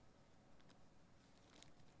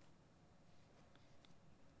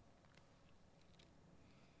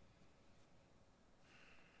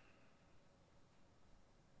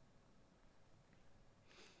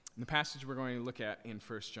 In the passage we're going to look at in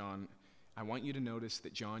 1 John, I want you to notice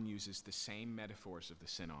that John uses the same metaphors of the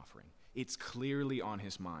sin offering. It's clearly on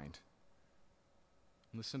his mind.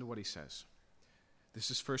 Listen to what he says.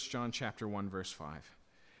 This is 1 John chapter 1, verse 5.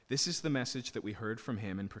 This is the message that we heard from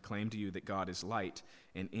him and proclaimed to you that God is light,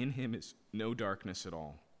 and in him is no darkness at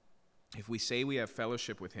all. If we say we have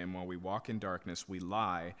fellowship with him while we walk in darkness, we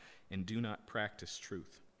lie and do not practice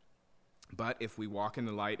truth. But if we walk in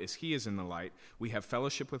the light as he is in the light, we have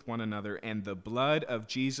fellowship with one another, and the blood of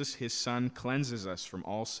Jesus, his Son, cleanses us from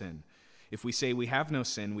all sin. If we say we have no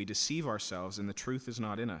sin, we deceive ourselves, and the truth is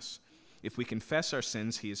not in us. If we confess our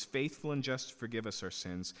sins, he is faithful and just to forgive us our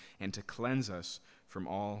sins and to cleanse us from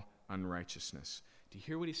all unrighteousness. Do you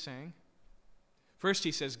hear what he's saying? First,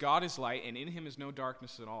 he says, God is light, and in him is no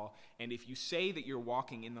darkness at all. And if you say that you're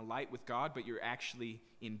walking in the light with God, but you're actually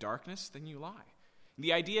in darkness, then you lie.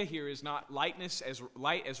 The idea here is not light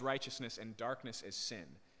as righteousness and darkness as sin.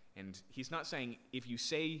 And he's not saying if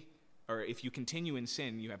you continue in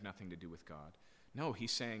sin, you have nothing to do with God. No,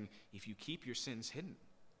 he's saying if you keep your sins hidden,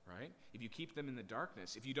 right? If you keep them in the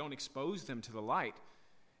darkness, if you don't expose them to the light,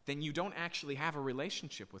 then you don't actually have a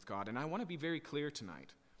relationship with God. And I want to be very clear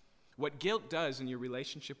tonight. What guilt does in your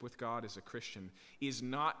relationship with God as a Christian is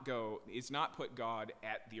not put God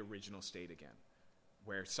at the original state again,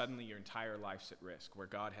 where suddenly your entire life's at risk, where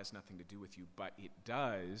God has nothing to do with you, but it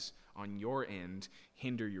does, on your end,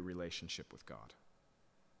 hinder your relationship with God.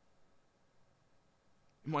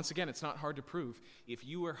 And once again, it's not hard to prove. If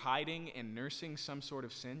you are hiding and nursing some sort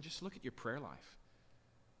of sin, just look at your prayer life.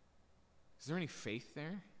 Is there any faith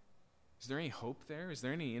there? Is there any hope there? Is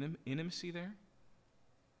there any intimacy there?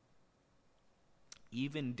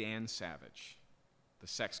 Even Dan Savage, the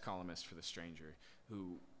sex columnist for The Stranger,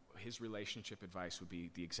 who his relationship advice would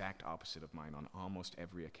be the exact opposite of mine on almost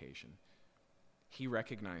every occasion. He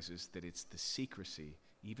recognizes that it's the secrecy,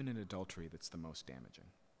 even in adultery, that's the most damaging.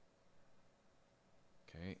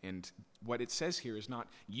 Okay? And what it says here is not,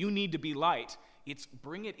 you need to be light. It's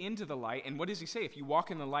bring it into the light. And what does he say? If you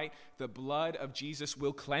walk in the light, the blood of Jesus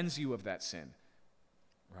will cleanse you of that sin.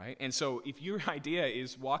 right? And so if your idea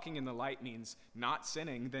is walking in the light means not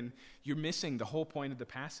sinning, then you're missing the whole point of the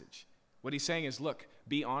passage. What he's saying is, look,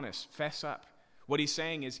 be honest, fess up. What he's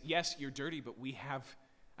saying is, yes, you're dirty, but we have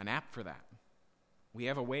an app for that. We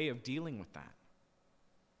have a way of dealing with that.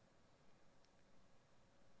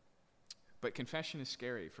 But confession is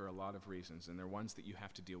scary for a lot of reasons, and they're ones that you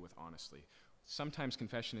have to deal with honestly. Sometimes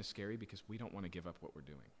confession is scary because we don't want to give up what we're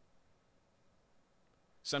doing.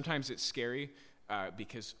 Sometimes it's scary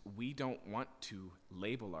because we don't want to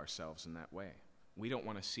label ourselves in that way. We don't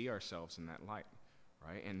want to see ourselves in that light,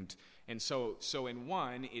 right? And so in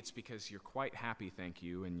one, it's because you're quite happy, thank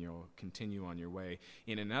you, and you'll continue on your way.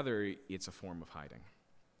 In another, it's a form of hiding.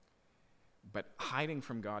 But hiding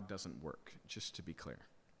from God doesn't work, just to be clear.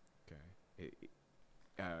 Okay.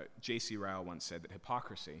 J.C. Ryle once said that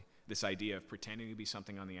hypocrisy, this idea of pretending to be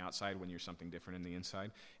something on the outside when you're something different in the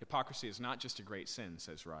inside, hypocrisy is not just a great sin,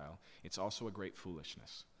 says Ryle, it's also a great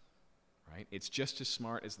foolishness. Right? It's just as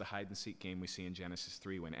smart as the hide-and-seek game we see in Genesis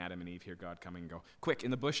 3 when Adam and Eve hear God coming and go, quick,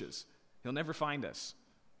 in the bushes. He'll never find us.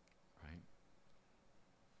 Right?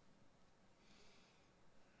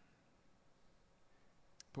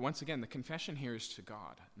 But once again, the confession here is to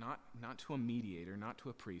God, not to a mediator, not to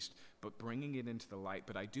a priest, but bringing it into the light.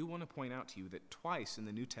 But I do want to point out to you that twice in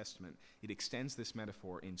the New Testament, it extends this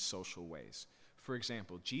metaphor in social ways. For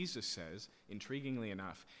example, Jesus says, intriguingly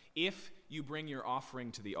enough, if you bring your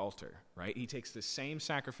offering to the altar, right? He takes the same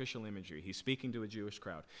sacrificial imagery. He's speaking to a Jewish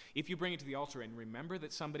crowd. If you bring it to the altar and remember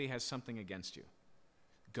that somebody has something against you,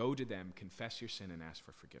 go to them, confess your sin, and ask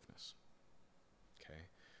for forgiveness. Okay?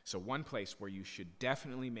 So one place where you should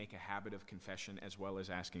definitely make a habit of confession as well as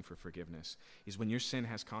asking for forgiveness is when your sin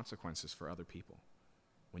has consequences for other people,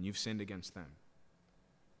 when you've sinned against them.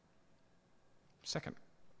 Second,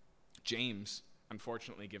 James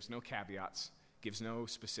unfortunately gives no caveats, gives no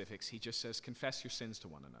specifics. He just says, confess your sins to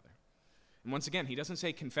one another. And once again, he doesn't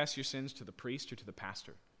say confess your sins to the priest or to the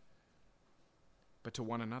pastor, but to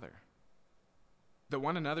one another. The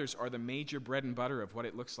one another's are the major bread and butter of what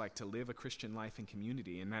it looks like to live a Christian life in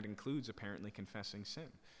community, and that includes apparently confessing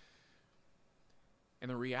sin.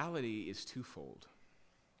 And the reality is twofold.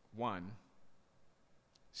 One,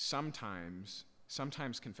 sometimes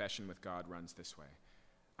confession with God runs this way.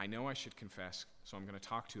 I know I should confess, so I'm going to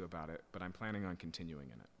talk to you about it, but I'm planning on continuing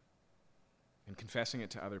in it. And confessing it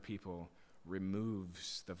to other people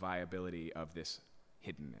removes the viability of this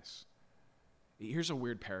hiddenness. Here's a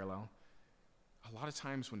weird parallel. A lot of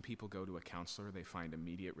times when people go to a counselor, they find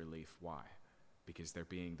immediate relief. Why? Because they're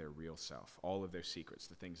being their real self. All of their secrets,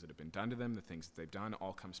 the things that have been done to them, the things that they've done,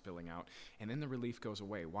 all come spilling out. And then the relief goes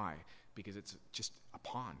away. Why? Because it's just a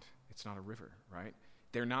pond. It's not a river, right?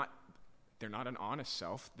 They're not an honest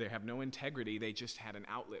self. They have no integrity. They just had an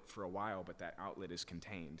outlet for a while, but that outlet is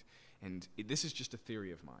contained. And this is just a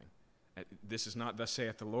theory of mine. This is not thus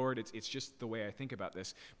saith the Lord. It's just the way I think about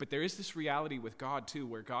this. But there is this reality with God, too,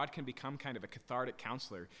 where God can become kind of a cathartic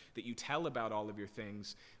counselor that you tell about all of your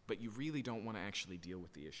things, but you really don't want to actually deal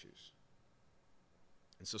with the issues.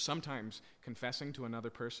 And so sometimes confessing to another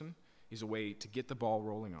person is a way to get the ball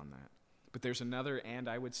rolling on that. But there's another, and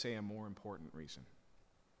I would say a more important reason.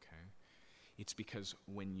 It's because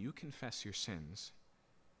when you confess your sins,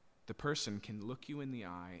 the person can look you in the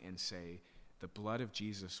eye and say, the blood of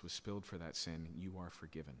Jesus was spilled for that sin, you are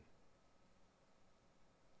forgiven.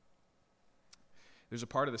 There's a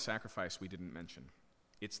part of the sacrifice we didn't mention.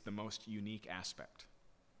 It's the most unique aspect,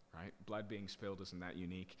 right? Blood being spilled isn't that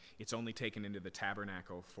unique. It's only taken into the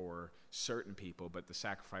tabernacle for certain people, but the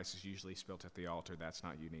sacrifice is usually spilled at the altar. That's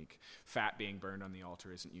not unique. Fat being burned on the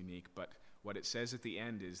altar isn't unique, but what it says at the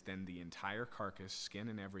end is then the entire carcass, skin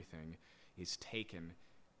and everything, is taken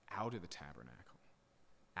out of the tabernacle,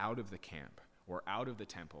 out of the camp, or out of the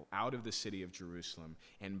temple, out of the city of Jerusalem,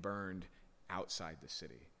 and burned outside the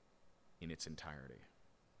city in its entirety.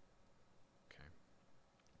 Okay.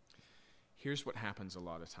 Here's what happens a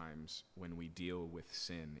lot of times when we deal with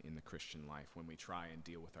sin in the Christian life, when we try and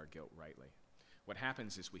deal with our guilt rightly. What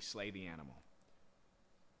happens is we slay the animal.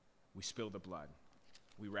 We spill the blood.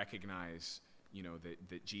 We recognize,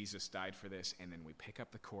 that Jesus died for this, and then we pick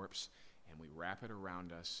up the corpse and we wrap it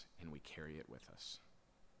around us and we carry it with us.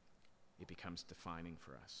 It becomes defining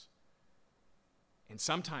for us. And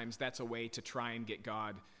sometimes that's a way to try and get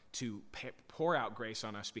God to pour out grace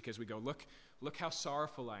on us because we go, look how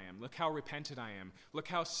sorrowful I am. Look how repentant I am. Look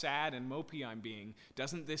how sad and mopey I'm being.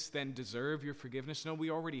 Doesn't this then deserve your forgiveness? No,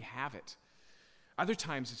 we already have it. Other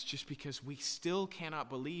times it's just because we still cannot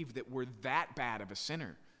believe that we're that bad of a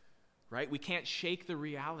sinner, right? We can't shake the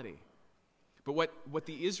reality. But what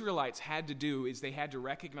the Israelites had to do is they had to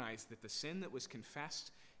recognize that the sin that was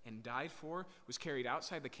confessed and died for was carried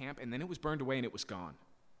outside the camp, and then it was burned away and it was gone.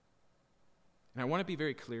 And I want to be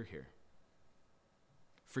very clear here.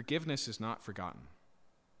 Forgiveness is not forgotten.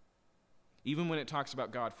 Even when it talks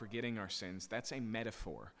about God forgetting our sins, that's a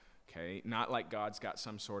metaphor, okay? Not like God's got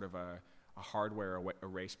some sort of a hardware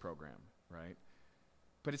erase program, right?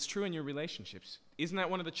 But it's true in your relationships. Isn't that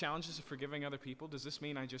one of the challenges of forgiving other people? Does this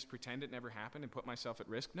mean I just pretend it never happened and put myself at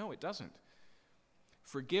risk? No, it doesn't.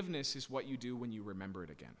 Forgiveness is what you do when you remember it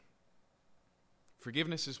again.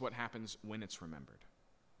 Forgiveness is what happens when it's remembered,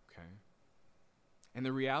 okay? And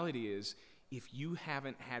the reality is, if you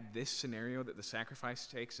haven't had this scenario that the sacrifice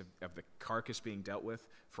takes of the carcass being dealt with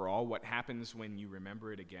for all, what happens when you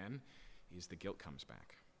remember it again is the guilt comes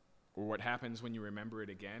back. Or what happens when you remember it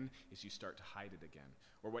again is you start to hide it again.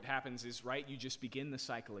 Or what happens is, right, you just begin the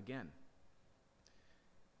cycle again.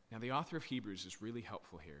 Now, the author of Hebrews is really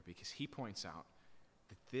helpful here because he points out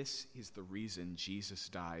that this is the reason Jesus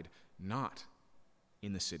died not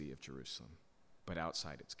in the city of Jerusalem, but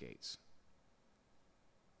outside its gates.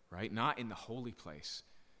 Right? Not in the holy place,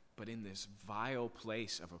 but in this vile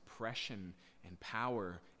place of oppression and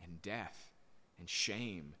power and death and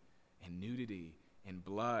shame and nudity and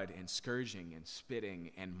blood and scourging and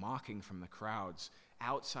spitting and mocking from the crowds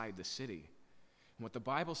outside the city. And what the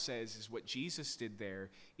Bible says is what Jesus did there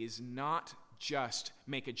is not just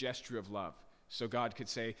make a gesture of love. So God could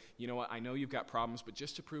say, you know what, I know you've got problems, but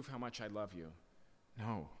just to prove how much I love you.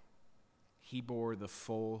 No. He bore the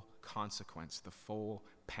full consequence, the full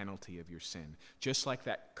penalty of your sin. Just like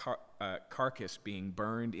that carcass being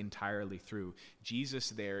burned entirely through, Jesus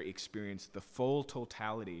there experienced the full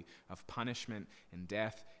totality of punishment and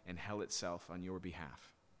death and hell itself on your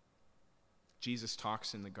behalf. Jesus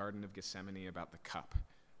talks in the Garden of Gethsemane about the cup,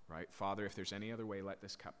 right? Father, if there's any other way, let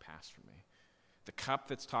this cup pass from me. The cup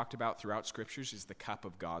that's talked about throughout Scriptures is the cup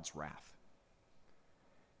of God's wrath.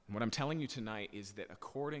 And what I'm telling you tonight is that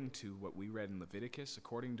according to what we read in Leviticus,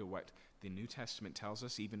 according to what the New Testament tells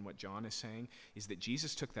us, even what John is saying, is that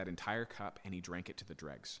Jesus took that entire cup and he drank it to the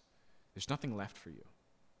dregs. There's nothing left for you.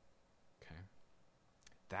 Okay?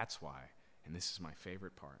 That's why, and this is my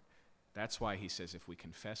favorite part, that's why he says if we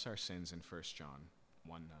confess our sins in 1 John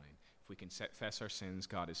 1:9, if we confess our sins,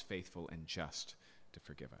 God is faithful and just to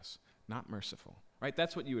forgive us, not merciful. Right?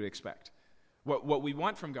 That's what you would expect. What we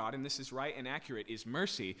want from God, and this is right and accurate, is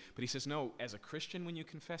mercy. But he says, no, as a Christian, when you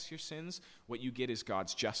confess your sins, what you get is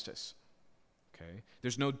God's justice. Okay?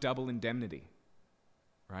 There's no double indemnity.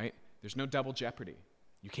 Right? There's no double jeopardy.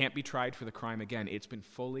 You can't be tried for the crime again. It's been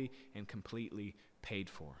fully and completely paid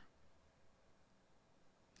for.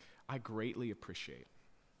 I greatly appreciate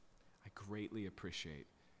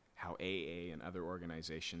how AA and other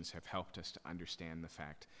organizations have helped us to understand the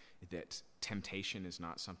fact that temptation is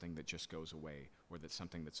not something that just goes away or that's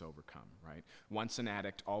something that's overcome, right? Once an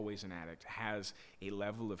addict, always an addict has a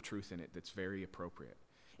level of truth in it that's very appropriate.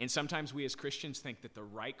 And sometimes we as Christians think that the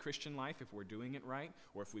right Christian life, if we're doing it right,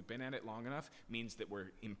 or if we've been at it long enough, means that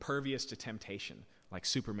we're impervious to temptation, like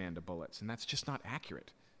Superman to bullets. And that's just not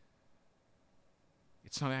accurate.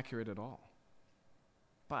 It's not accurate at all.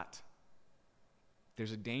 But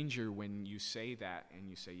there's a danger when you say that and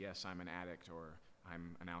you say, yes, I'm an addict or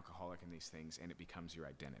I'm an alcoholic and these things, and it becomes your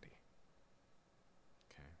identity.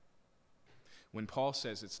 Okay? When Paul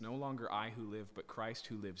says it's no longer I who live, but Christ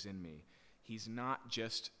who lives in me, he's not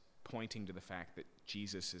just pointing to the fact that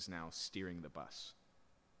Jesus is now steering the bus.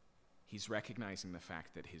 He's recognizing the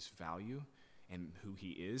fact that his value and who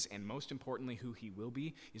he is, and most importantly, who he will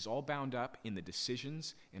be, is all bound up in the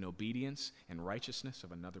decisions and obedience and righteousness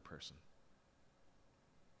of another person.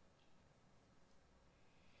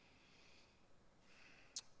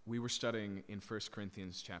 We were studying in 1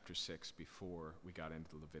 Corinthians chapter 6 before we got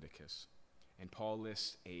into Leviticus. And Paul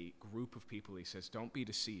lists a group of people. He says, don't be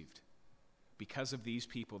deceived. Because of these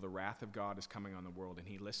people, the wrath of God is coming on the world. And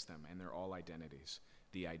he lists them, and they're all identities.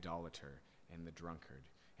 The idolater and the drunkard.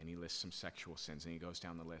 And he lists some sexual sins, and he goes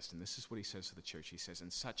down the list. And this is what he says to the church. He says,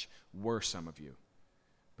 and such were some of you,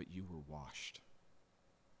 but you were washed.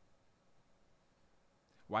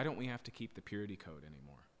 Why don't we have to keep the purity code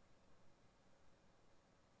anymore?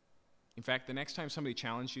 In fact, the next time somebody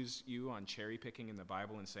challenges you on cherry picking in the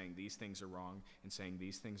Bible and saying these things are wrong and saying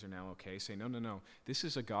these things are now okay, say, no. This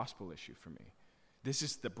is a gospel issue for me. This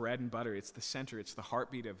is the bread and butter. It's the center. It's the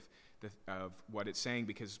heartbeat of what it's saying,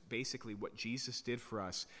 because basically what Jesus did for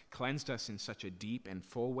us cleansed us in such a deep and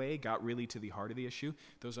full way, got really to the heart of the issue.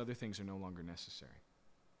 Those other things are no longer necessary.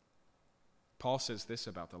 Paul says this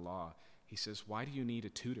about the law. He says, why do you need a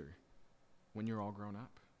tutor when you're all grown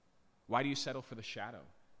up? Why do you settle for the shadow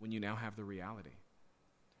when you now have the reality?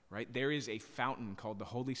 right? There is a fountain called the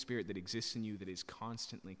Holy Spirit that exists in you that is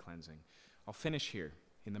constantly cleansing. I'll finish here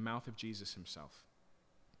in the mouth of Jesus himself.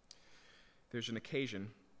 There's an occasion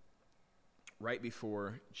right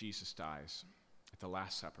before Jesus dies at the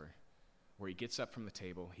Last Supper where he gets up from the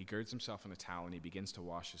table, he girds himself in a towel, and he begins to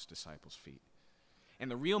wash his disciples' feet. And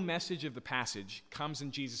the real message of the passage comes in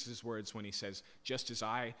Jesus' words when he says, just as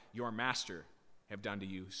I, your master, have done to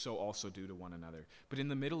you, so also do to one another. But in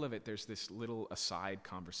the middle of it, there's this little aside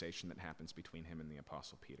conversation that happens between him and the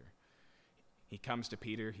Apostle Peter. He comes to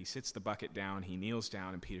Peter, he sits the bucket down, he kneels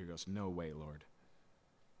down, and Peter goes, no way, Lord.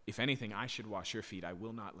 If anything, I should wash your feet. I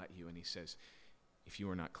will not let you. And he says, if you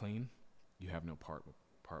are not clean, you have no part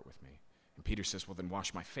with me. And Peter says, well, then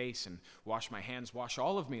wash my face and wash my hands, wash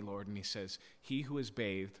all of me, Lord. And he says, he who is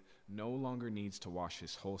bathed no longer needs to wash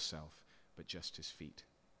his whole self, but just his feet.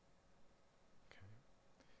 Okay.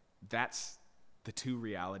 That's the two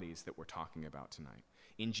realities that we're talking about tonight.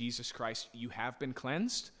 In Jesus Christ, you have been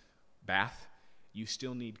cleansed, bath. You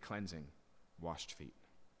still need cleansing, washed feet.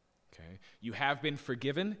 Okay? You have been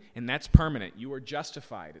forgiven, and that's permanent. You are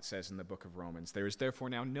justified, it says in the book of Romans. There is therefore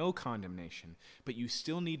now no condemnation, but you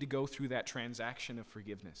still need to go through that transaction of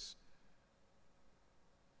forgiveness.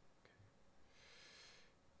 Okay.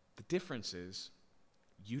 The difference is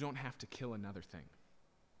you don't have to kill another thing.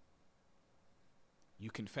 You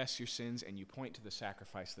confess your sins and you point to the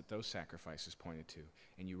sacrifice that those sacrifices pointed to,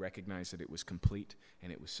 and you recognize that it was complete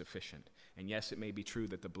and it was sufficient. And yes, it may be true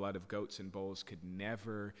that the blood of goats and bulls could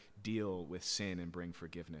never deal with sin and bring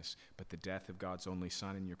forgiveness, but the death of God's only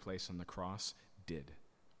Son in your place on the cross did.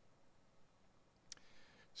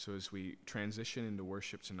 So as we transition into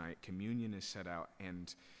worship tonight, communion is set out,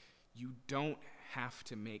 and you don't have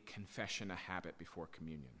to make confession a habit before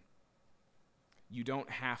communion. You don't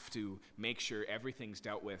have to make sure everything's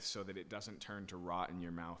dealt with so that it doesn't turn to rot in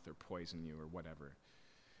your mouth or poison you or whatever.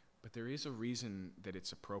 But there is a reason that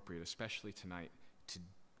it's appropriate, especially tonight, to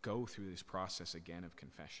go through this process again of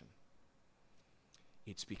confession.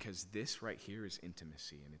 It's because this right here is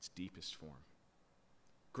intimacy in its deepest form.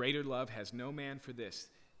 Greater love has no man for this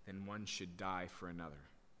than one should die for another.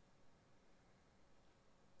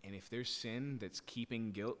 And if there's sin that's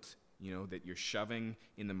keeping guilt, that you're shoving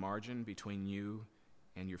in the margin between you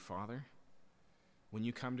and your Father, when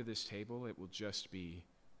you come to this table, it will just be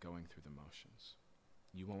going through the motions.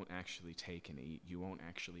 You won't actually take and eat. You won't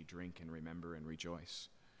actually drink and remember and rejoice.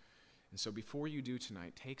 And so before you do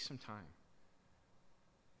tonight, take some time.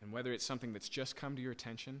 And whether it's something that's just come to your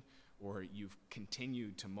attention or you've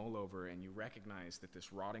continued to mull over and you recognize that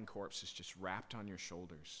this rotting corpse is just wrapped on your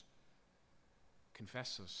shoulders,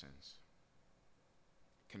 confess those sins.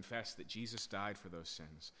 Confess that Jesus died for those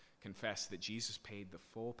sins. Confess that Jesus paid the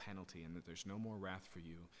full penalty and that there's no more wrath for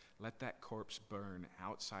you. Let that corpse burn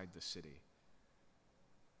outside the city.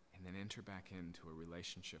 And then enter back into a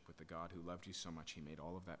relationship with the God who loved you so much he made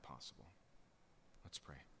all of that possible. Let's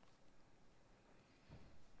pray.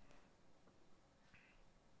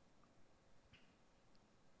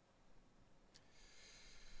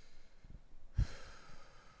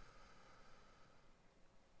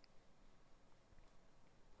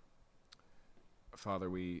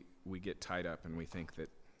 Father, we get tied up and we think that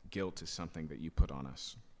guilt is something that you put on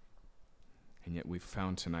us. And yet we've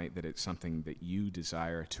found tonight that it's something that you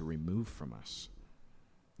desire to remove from us,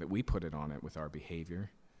 that we put it on it with our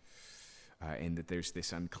behavior, and that there's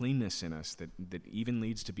this uncleanness in us that even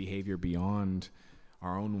leads to behavior beyond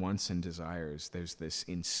our own wants and desires. There's this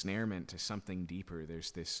ensnarement to something deeper.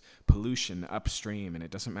 There's this pollution upstream, and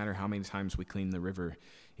it doesn't matter how many times we clean the river,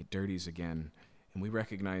 it dirties again. And we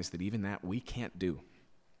recognize that even that we can't do.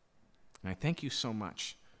 And I thank you so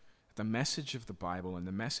much. The message of the Bible and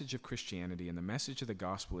the message of Christianity and the message of the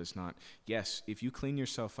gospel is not, yes, if you clean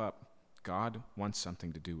yourself up, God wants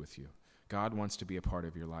something to do with you. God wants to be a part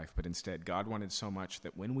of your life. But instead, God wanted so much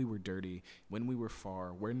that when we were dirty, when we were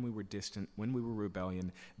far, when we were distant, when we were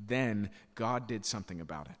rebellion, then God did something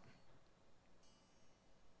about it.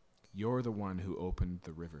 You're the one who opened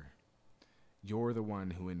the river. You're the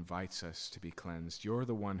one who invites us to be cleansed. You're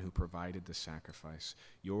the one who provided the sacrifice.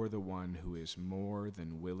 You're the one who is more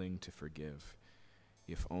than willing to forgive,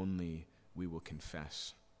 if only we will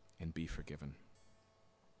confess and be forgiven.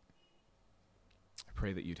 I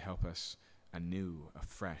pray that you'd help us anew,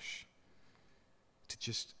 afresh, to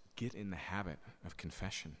just get in the habit of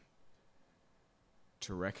confession,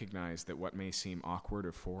 to recognize that what may seem awkward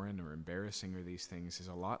or foreign or embarrassing or these things is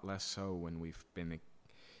a lot less so when we've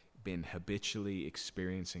been habitually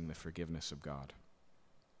experiencing the forgiveness of God.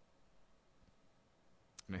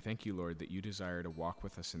 And I thank you, Lord, that you desire to walk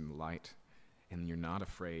with us in the light, and you're not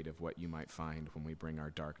afraid of what you might find when we bring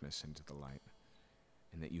our darkness into the light.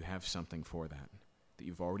 and that you have something for that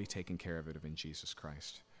you've already taken care of it in Jesus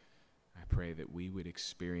Christ. I pray that we would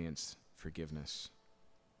experience forgiveness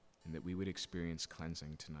and that we would experience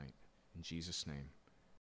cleansing tonight. In Jesus' name.